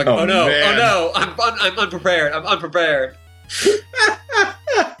it?" And I was like, "Oh no, man. oh no, I'm unprepared. I'm unprepared."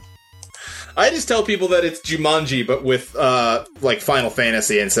 I just tell people that it's Jumanji, but with like Final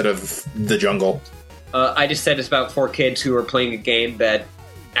Fantasy instead of the jungle. I just said it's about 4 kids who are playing a game that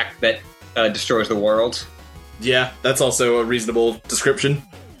destroys the world. Yeah, that's also a reasonable description.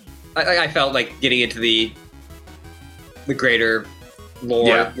 I felt like getting into the greater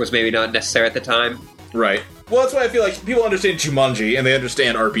lore was maybe not necessary at the time. Right. Well, that's why I feel like people understand Jumanji and they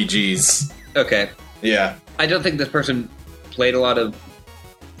understand RPGs. Okay. Yeah. I don't think this person played a lot of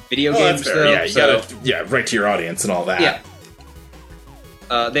video games, that's fair. though. Yeah, you gotta, right to your audience and all that.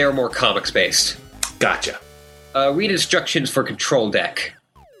 Yeah. They are more comics-based. Gotcha. Read instructions for Control Deck.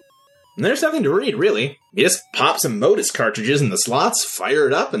 And there's nothing to read, really. You just pop some Modus cartridges in the slots, fire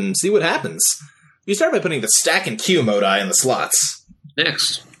it up, and see what happens. You start by putting the stack and queue modi in the slots.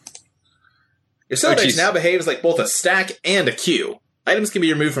 Next. Your Celedex now behaves like both a stack and a queue. Items can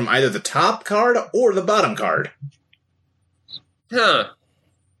be removed from either the top card or the bottom card. Huh.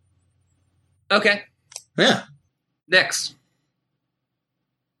 Okay. Yeah. Next.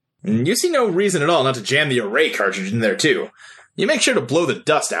 And you see no reason at all not to jam the Array cartridge in there, too. You make sure to blow the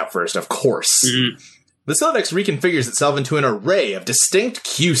dust out first, of course. Mm-hmm. The Celedex reconfigures itself into an array of distinct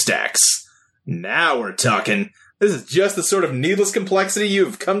queue stacks. Now we're talking. This is just the sort of needless complexity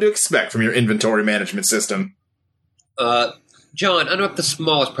you've come to expect from your inventory management system. John, unwrap the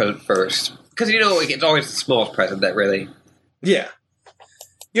smallest present first. Because, it's always the smallest present that really... Yeah.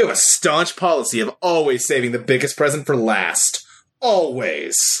 You have a staunch policy of always saving the biggest present for last.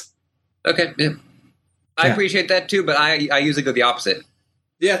 Always. Okay, yeah. I appreciate that too, but I usually go the opposite.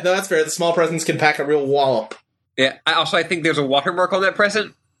 Yeah, no, that's fair. The small presents can pack a real wallop. Yeah, I think there's a watermark on that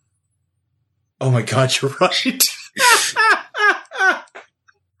present. Oh my god, you're right.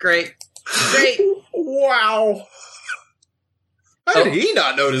 Great. Wow. How did he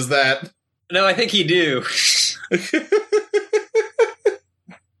not notice that? No, I think he do.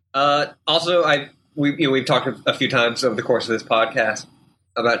 Also, we've talked a few times over the course of this podcast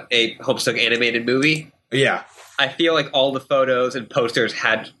about a Homestuck animated movie. Yeah. I feel like all the photos and posters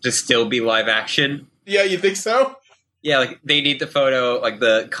had to still be live action. Yeah, you think so? Yeah, like they need the photo, like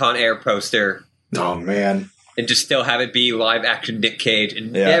the Con Air poster. Oh, man. And just still have it be live action Nick Cage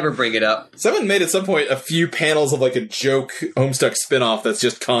and never bring it up. Someone made at some point a few panels of like a joke Homestuck spinoff that's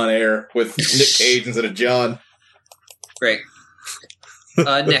just Con Air with Nick Cage instead of John. Great.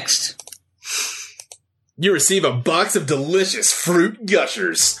 Next. You receive a box of delicious fruit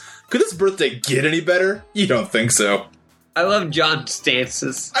gushers. Could this birthday get any better? You don't think so. I love John's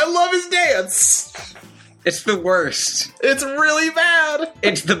dances. I love his dance. It's the worst. It's really bad.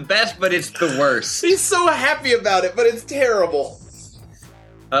 It's the best, but it's the worst. He's so happy about it, but it's terrible.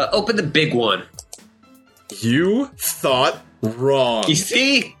 Open the big one. You thought wrong. You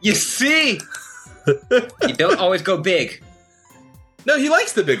see? You don't always go big. No, he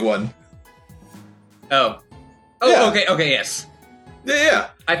likes the big one. Oh, Yeah. Okay, yes. Yeah.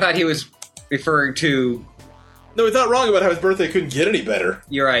 I thought he was referring to... No, he thought wrong about how his birthday couldn't get any better.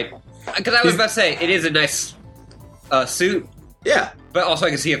 You're right. Because I was about to say, it is a nice suit, Yeah. but also I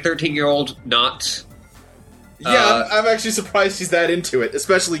can see a 13-year-old not... Yeah, I'm actually surprised he's that into it,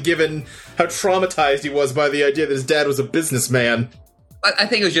 especially given how traumatized he was by the idea that his dad was a businessman. I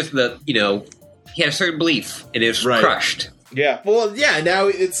think it was just he had a certain belief, and it was crushed. Yeah. Well, yeah, now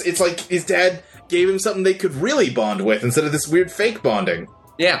it's like his dad gave him something they could really bond with instead of this weird fake bonding.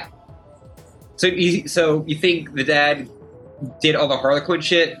 Yeah. So you think the dad did all the Harlequin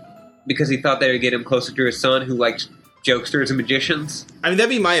shit because he thought that would get him closer to his son who liked jokesters and magicians? I mean, that'd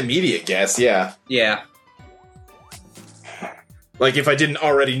be my immediate guess, yeah. Yeah. Like, if I didn't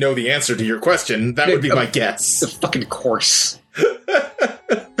already know the answer to your question, that would be my guess. The fucking course.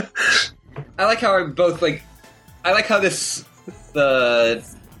 I like how the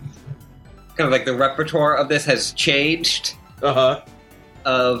kind of like the repertoire of this has changed. Uh-huh.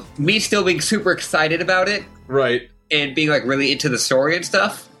 of me still being super excited about it Right. and being like really into the story and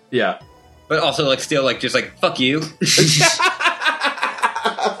stuff, Yeah. but also like still like just like fuck you.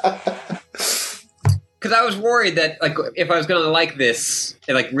 Because I was worried that like if I was gonna like this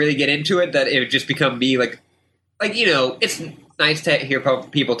and like really get into it, that it would just become me like you know, it's nice to hear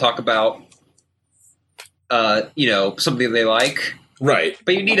people talk about you know, something they like, Right.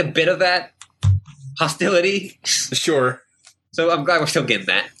 but you need a bit of that hostility. Sure. So I'm glad we're still getting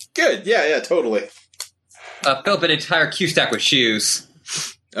that. Good. Yeah, totally. Fill up an entire Q stack with shoes.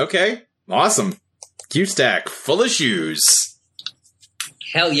 Okay. Awesome. Q-stack full of shoes.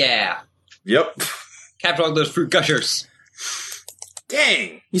 Hell yeah! Yep. Catalog those fruit gushers.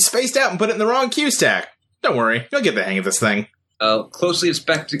 Dang. You spaced out and put it in the wrong Q-stack. Don't worry. You'll get the hang of this thing. Closely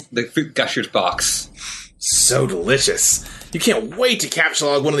inspect the fruit gushers box. So delicious. You can't wait to capture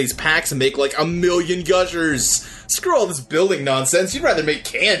one of these packs and make like 1 million gushers. Screw all this building nonsense. You'd rather make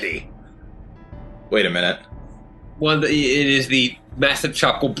candy. Wait a minute. It is the massive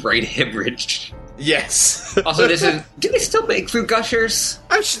tropical brain hemorrhage. Yes. Also, this is... Do they still make fruit gushers?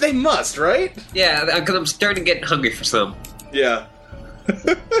 I'm sure they must, right? Yeah, because I'm starting to get hungry for some. Yeah.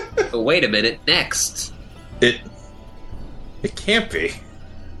 But wait a minute. Next. It can't be.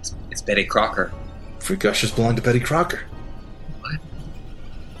 It's Betty Crocker. Fruit gushers belong to Betty Crocker.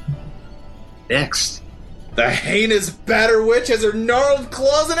 Next. The heinous batter witch has her gnarled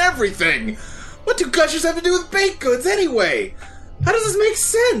claws and everything. What do gushers have to do with baked goods anyway? How does this make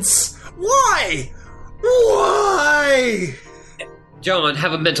sense? Why? Why? John,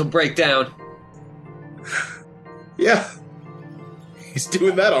 have a mental breakdown. Yeah. He's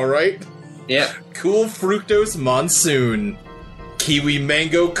doing that all right. Yeah. Cool fructose monsoon. Kiwi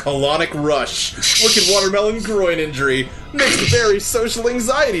mango colonic rush. Wicked watermelon groin injury. Mixed berry social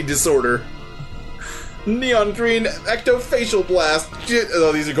anxiety disorder. Neon green ectofacial blast.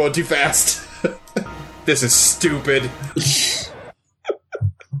 Oh, these are going too fast. This is stupid.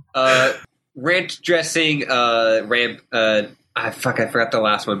 Ranch dressing, I forgot the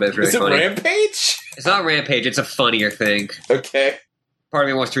last one, but it's really Is it funny. Rampage? It's not Rampage, it's a funnier thing. Okay. Part of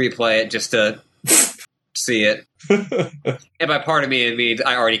me wants to replay it just to see it. And by part of me, it means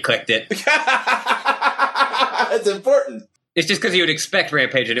I already clicked it. That's important. It's just because you would expect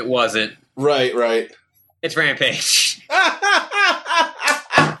Rampage and it wasn't. Right. It's Rampage.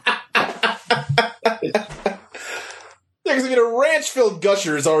 Yeah, because I mean, a ranch-filled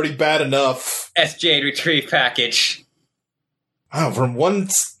gusher is already bad enough. SJ retrieve package. Wow, from one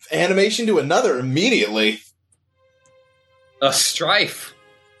animation to another immediately. A strife.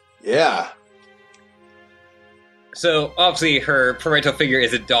 Yeah. So, obviously, her parental figure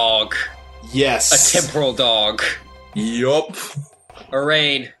is a dog. Yes. A temporal dog. Yup. A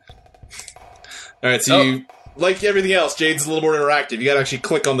rain. Alright, so you, like everything else, Jade's a little more interactive. You gotta actually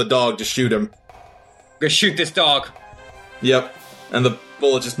click on the dog to shoot him. Go shoot this dog. Yep. And the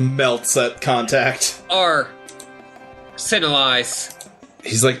bullet just melts at contact. R. Signalize.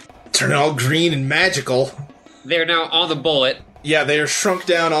 He's like, turning all green and magical. They're now on the bullet. Yeah, they are shrunk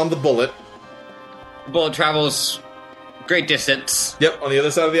down on the bullet. The bullet travels great distance. Yep, on the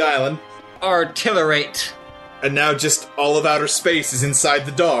other side of the island. Artillerate. And now just all of outer space is inside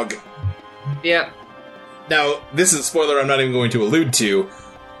the dog. Yep. Now, this is a spoiler I'm not even going to allude to,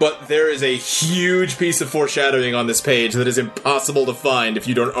 but there is a huge piece of foreshadowing on this page that is impossible to find if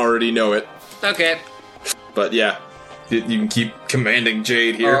you don't already know it. Okay. But yeah, you can keep commanding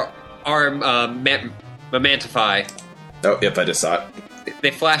Jade here. Mamantify. Oh, yep, I just saw it.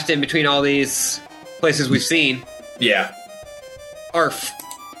 They flashed in between all these places we've seen. Yeah. Arf.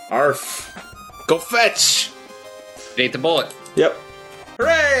 Arf. Go fetch! Ate the bullet. Yep.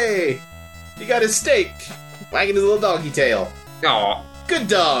 Hooray! He got his steak. Wagging his little doggy tail. Aw. Good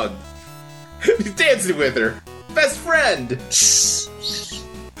dog. He's dancing with her. Best friend.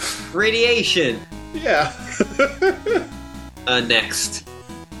 Radiation. Yeah. Next.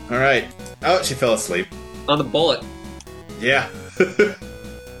 Alright. Oh, she fell asleep. On the bullet. Yeah.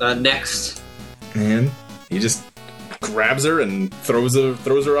 Next. And he just grabs her and throws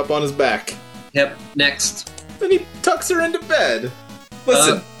her up on his back. Yep. Next. Then he tucks her into bed.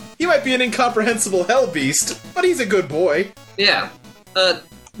 Listen, he might be an incomprehensible hell beast, but he's a good boy. Yeah.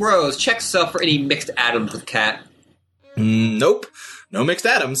 Rose, check yourself for any mixed atoms with cat. Nope. No mixed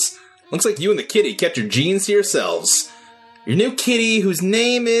atoms. Looks like you and the kitty kept your genes to yourselves. Your new kitty, whose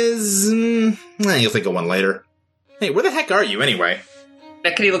name is... you'll think of one later. Hey, where the heck are you, anyway?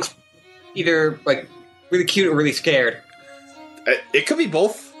 That kitty looks either, like, really cute or really scared. It could be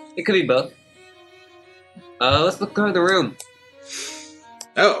both. It could be both. Let's look around the room.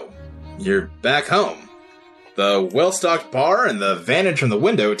 Oh, you're back home. The well-stocked bar and the vantage from the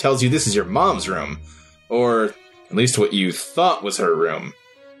window tells you this is your mom's room. Or at least what you thought was her room.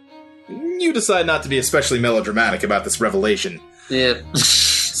 You decide not to be especially melodramatic about this revelation. Yeah.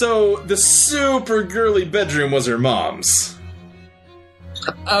 So, the super girly bedroom was her mom's.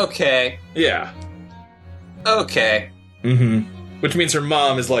 Okay. Yeah. Okay. Mm-hmm. Which means her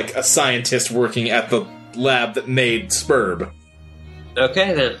mom is like a scientist working at the lab that made Spurb.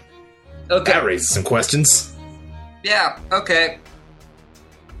 Okay, then. Okay. That raises some questions. Yeah, okay.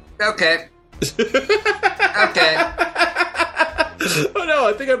 Okay. Okay. Oh no,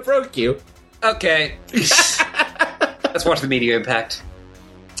 I think I broke you. Okay. Let's watch the meteor impact.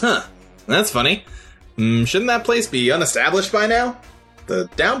 Huh. That's funny. Shouldn't that place be unestablished by now? The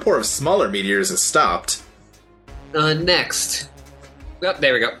downpour of smaller meteors has stopped. Next. Oh,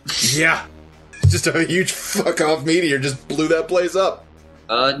 there we go. Yeah. Just a huge fuck-off meteor just blew that place up.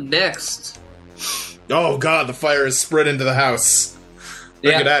 Next. Oh god, the fire has spread into the house.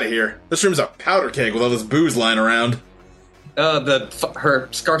 Better get out of here. This room's a powder keg with all this booze lying around. Her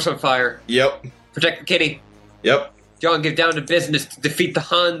scarf's on fire. Yep. Protect the kitty. Yep. John, get down to business to defeat the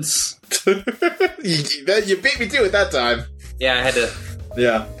Huns. You beat me to it that time. Yeah, I had to...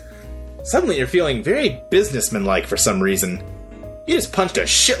 Yeah. Suddenly you're feeling very businessman-like for some reason. You just punched a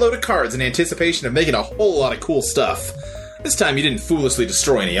shitload of cards in anticipation of making a whole lot of cool stuff. This time you didn't foolishly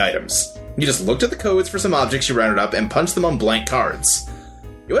destroy any items. You just looked at the codes for some objects you rounded up and punched them on blank cards.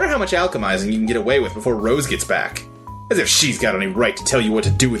 You wonder how much alchemizing you can get away with before Rose gets back. As if she's got any right to tell you what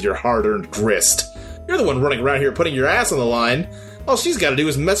to do with your hard-earned grist. You're the one running around here putting your ass on the line. All she's got to do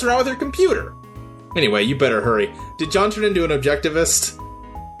is mess around with her computer. Anyway, you better hurry. Did John turn into an objectivist?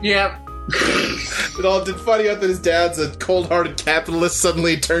 Yeah. Did finding out that his dad's a cold-hearted capitalist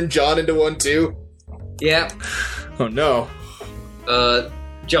suddenly turn John into one too? Yeah. Oh no.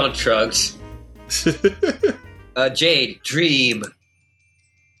 John shrugs. Jade, dream.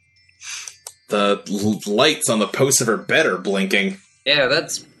 The lights on the posts of her bed are blinking. Yeah,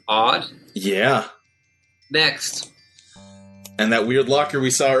 that's odd. Yeah. Next. And that weird locker we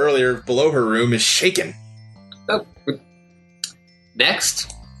saw earlier below her room is shaken. Oh.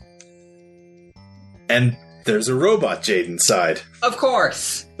 Next. And there's a robot Jade inside. Of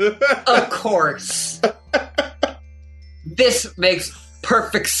course. Of course. This makes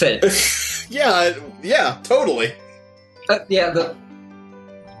perfect sense. yeah, totally. Yeah, the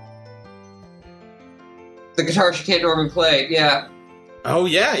guitar she can't normally play, yeah. Oh,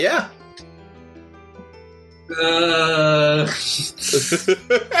 yeah.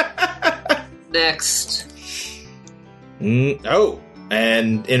 Next. Oh,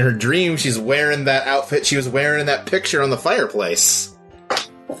 and in her dream, she's wearing that outfit she was wearing in that picture on the fireplace.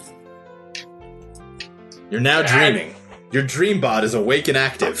 You're now dreaming. Your dream bot is awake and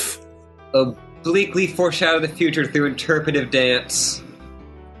active. Obliquely foreshadow the future through interpretive dance.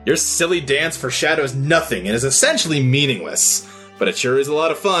 Your silly dance foreshadows nothing and is essentially meaningless. But it sure is a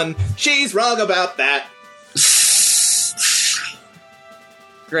lot of fun. She's wrong about that.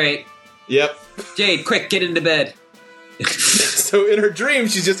 Great. Yep. Jade, quick, get into bed. So in her dream,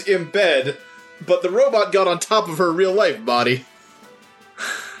 she's just in bed, but the robot got on top of her real-life body.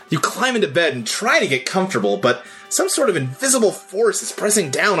 You climb into bed and try to get comfortable, but some sort of invisible force is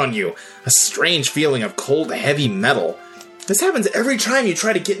pressing down on you. A strange feeling of cold, heavy metal. This happens every time you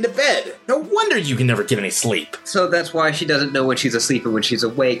try to get into bed. No wonder you can never get any sleep. So that's why she doesn't know when she's asleep and when she's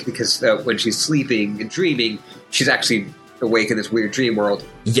awake, because when she's sleeping and dreaming, she's actually awake in this weird dream world.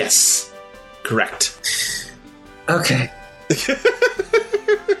 Yes. Correct. Okay.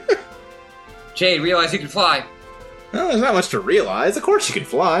 Jade, realize you can fly. Well, there's not much to realize. Of course you can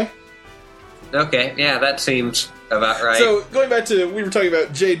fly. Okay, yeah, that seems about right. So, going back to, we were talking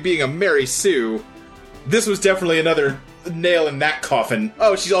about Jade being a Mary Sue. This was definitely another nail in that coffin.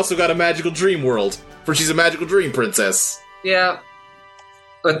 Oh, she's also got a magical dream world, for she's a magical dream princess. Yeah.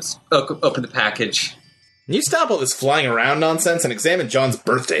 Let's open the package. Can you stop all this flying around nonsense and examine John's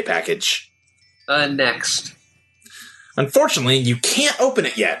birthday package? Next. Unfortunately, you can't open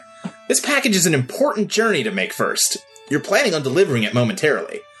it yet. This package is an important journey to make first. You're planning on delivering it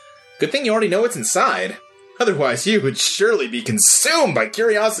momentarily. Good thing you already know what's inside. Otherwise, you would surely be consumed by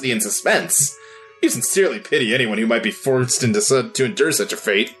curiosity and suspense. You sincerely pity anyone who might be forced to endure such a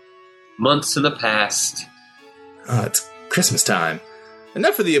fate. Months in the past. Oh, it's Christmas time.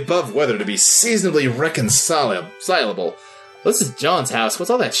 Enough for the above weather to be seasonably reconcilable. This is John's house. What's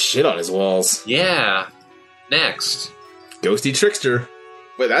all that shit on his walls? Yeah. Next. Ghosty Trickster.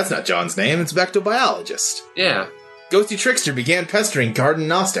 Wait, that's not John's name. It's Vectobiologist. Yeah. Ghosty Trickster began pestering Garden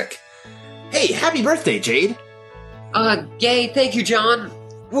Gnostic. Hey, happy birthday, Jade. Yay, thank you, John.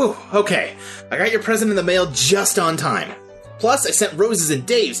 Whew, okay. I got your present in the mail just on time. Plus, I sent Rose's and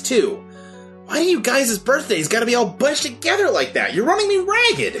Dave's, too. Why do you guys' birthdays gotta be all bunched together like that? You're running me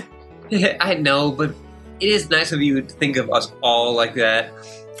ragged! I know, but it is nice of you to think of us all like that.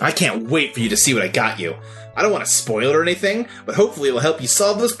 I can't wait for you to see what I got you. I don't want to spoil it or anything, but hopefully it'll help you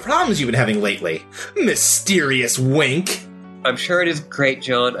solve those problems you've been having lately. Mysterious wink! I'm sure it is great,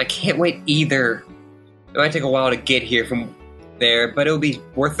 John. I can't wait either. It might take a while to get here from there, but it'll be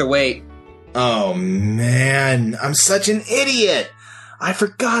worth the wait. Oh man, I'm such an idiot! I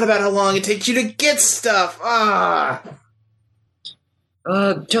forgot about how long it takes you to get stuff!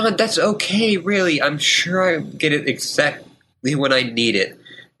 John, that's okay, really. I'm sure I get it exactly when I need it.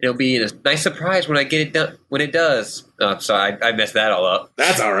 It'll be a nice surprise when I get it done. When it does. Oh, sorry, I messed that all up.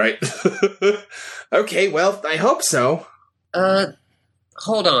 That's alright. Okay, well, I hope so.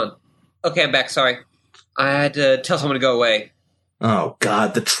 Hold on. Okay, I'm back, sorry. I had to tell someone to go away. Oh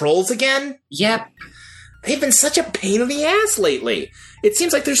god, the trolls again? Yep. They've been such a pain in the ass lately. It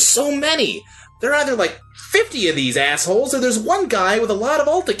seems like there's so many. There are either like 50 of these assholes, or there's one guy with a lot of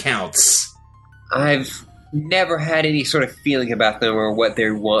alt accounts. I've never had any sort of feeling about them or what they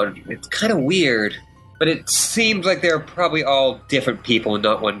want. It's kind of weird. But it seems like they're probably all different people,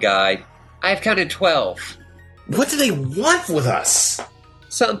 not one guy. I've counted 12. What do they want with us?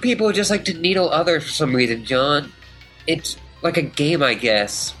 Some people just like to needle others for some reason, John. It's like a game, I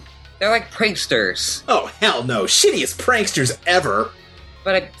guess. They're like pranksters. Oh, hell no. Shittiest pranksters ever.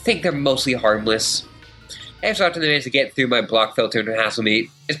 But I think they're mostly harmless. I've talked to them to get through my block filter and hassle me.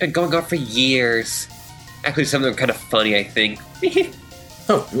 It's been going on for years. Actually, some of them are kind of funny, I think.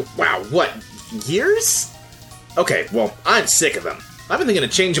 Oh, wow, what? Years? Okay, well, I'm sick of them. I've been thinking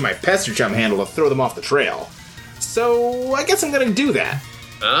of changing my Pester Chum handle to throw them off the trail. So, I guess I'm gonna do that.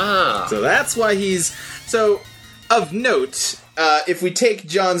 Ah. So that's why he's... So, of note, if we take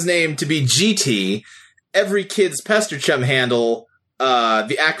John's name to be GT, every kid's Pester Chum handle,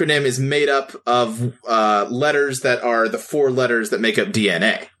 the acronym is made up of letters that are the 4 letters that make up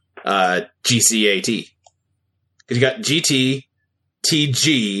DNA. GCAT. You got GT,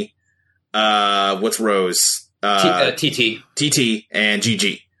 TG, what's Rose? TT. TT, and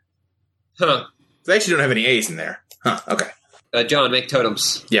GG. Huh. They actually don't have any A's in there. Huh, okay. John, make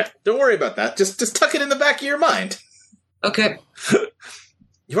totems. Yeah, don't worry about that. Just tuck it in the back of your mind. Okay.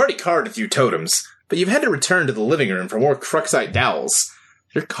 You've already carved a few totems, but you've had to return to the living room for more Cruxite dowels.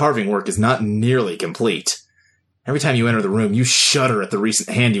 Your carving work is not nearly complete. Every time you enter the room, you shudder at the recent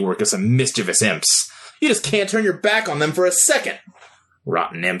handiwork of some mischievous imps. You just can't turn your back on them for a second.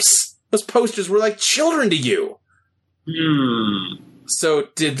 Rotten imps. Those posters were like children to you. So,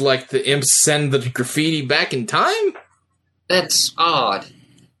 did, the imps send the graffiti back in time? That's odd.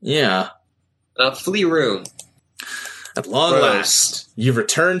 Yeah. Flee room. At long last, you've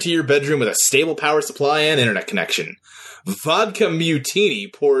returned to your bedroom with a stable power supply and internet connection. Vodka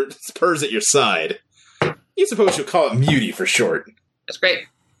Mutini purrs at your side. You suppose you'll call it Muty for short. That's great.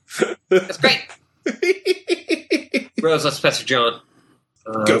 That's great. Rose, let's Pester John.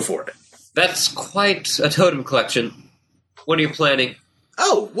 Go for it. That's quite a totem collection. What are you planning?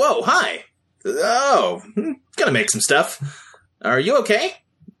 Oh, whoa, hi. Oh, gonna make some stuff. Are you okay?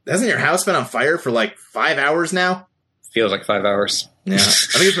 Hasn't your house been on fire for 5 hours now? Feels like 5 hours. Yeah, I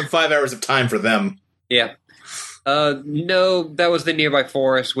think it's been 5 hours of time for them. Yeah. No, that was the nearby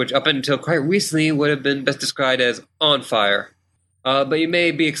forest, which up until quite recently would have been best described as on fire. But you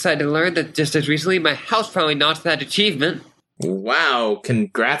may be excited to learn that just as recently, my house finally notched that achievement. Wow,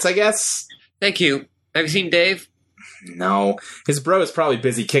 congrats, I guess? Thank you. Have you seen Dave? No, his bro is probably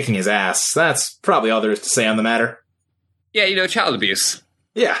busy kicking his ass. That's probably all there is to say on the matter. Yeah, child abuse.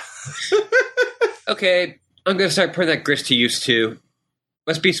 Yeah. Okay, I'm gonna start putting that grist to use too.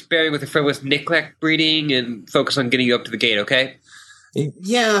 Must be sparing with the frivolous knickknack breeding and focus on getting you up to the gate, okay?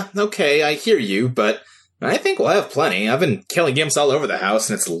 Yeah, okay, I hear you, but I think we'll have plenty. I've been killing imps all over the house,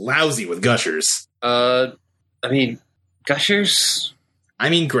 and it's lousy with gushers. Gushers? I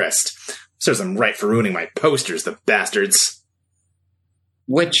mean grist. Serves them right for ruining my posters, the bastards.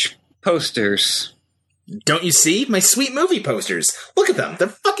 Which posters? Don't you see? My sweet movie posters. Look at them. They're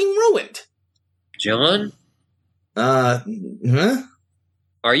fucking ruined. John? Huh?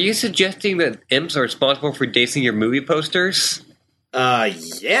 Are you suggesting that imps are responsible for dacing your movie posters?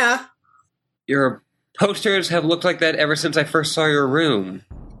 Yeah. Your posters have looked like that ever since I first saw your room.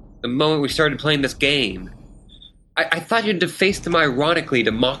 The moment we started playing this game. I thought you'd deface them ironically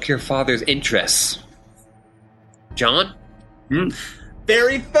to mock your father's interests. John?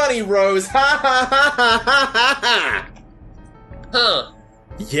 Very funny, Rose. Ha ha ha ha ha ha. Huh.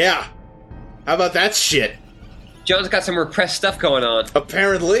 Yeah. How about that shit? John's got some repressed stuff going on.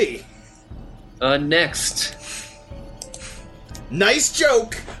 Apparently. Next. Nice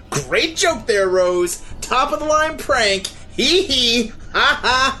joke. Great joke there, Rose. Top of the line prank. Hee hee. Ha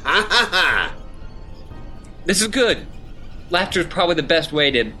ha ha ha ha. This is good. Laughter is probably the best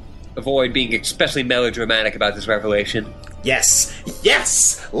way to avoid being especially melodramatic about this revelation. Yes.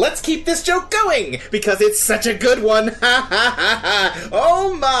 Yes. Let's keep this joke going because it's such a good one. Ha ha ha ha.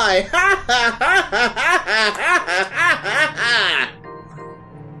 Oh my. Ha ha ha ha ha ha ha ha.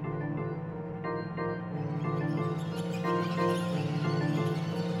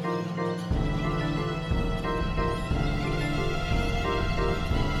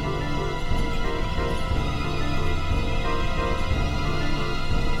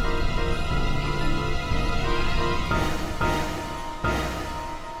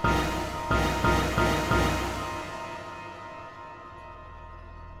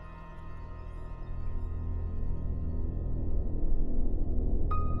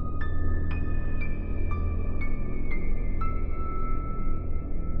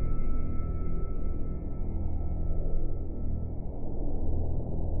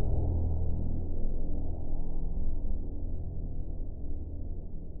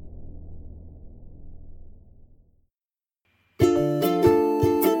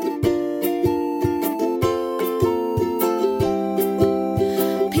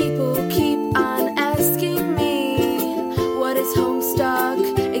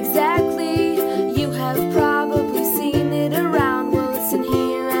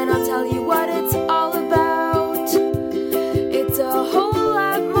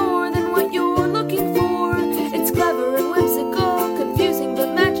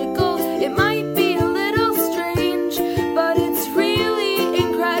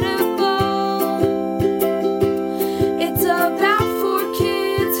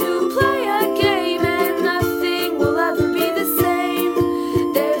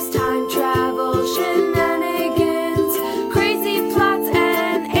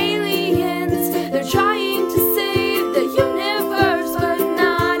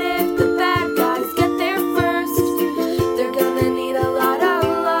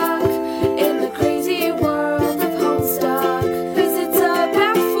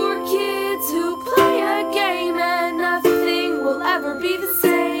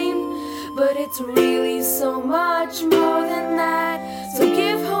 It's really so much more than that. So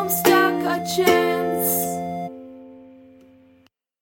give Homestuck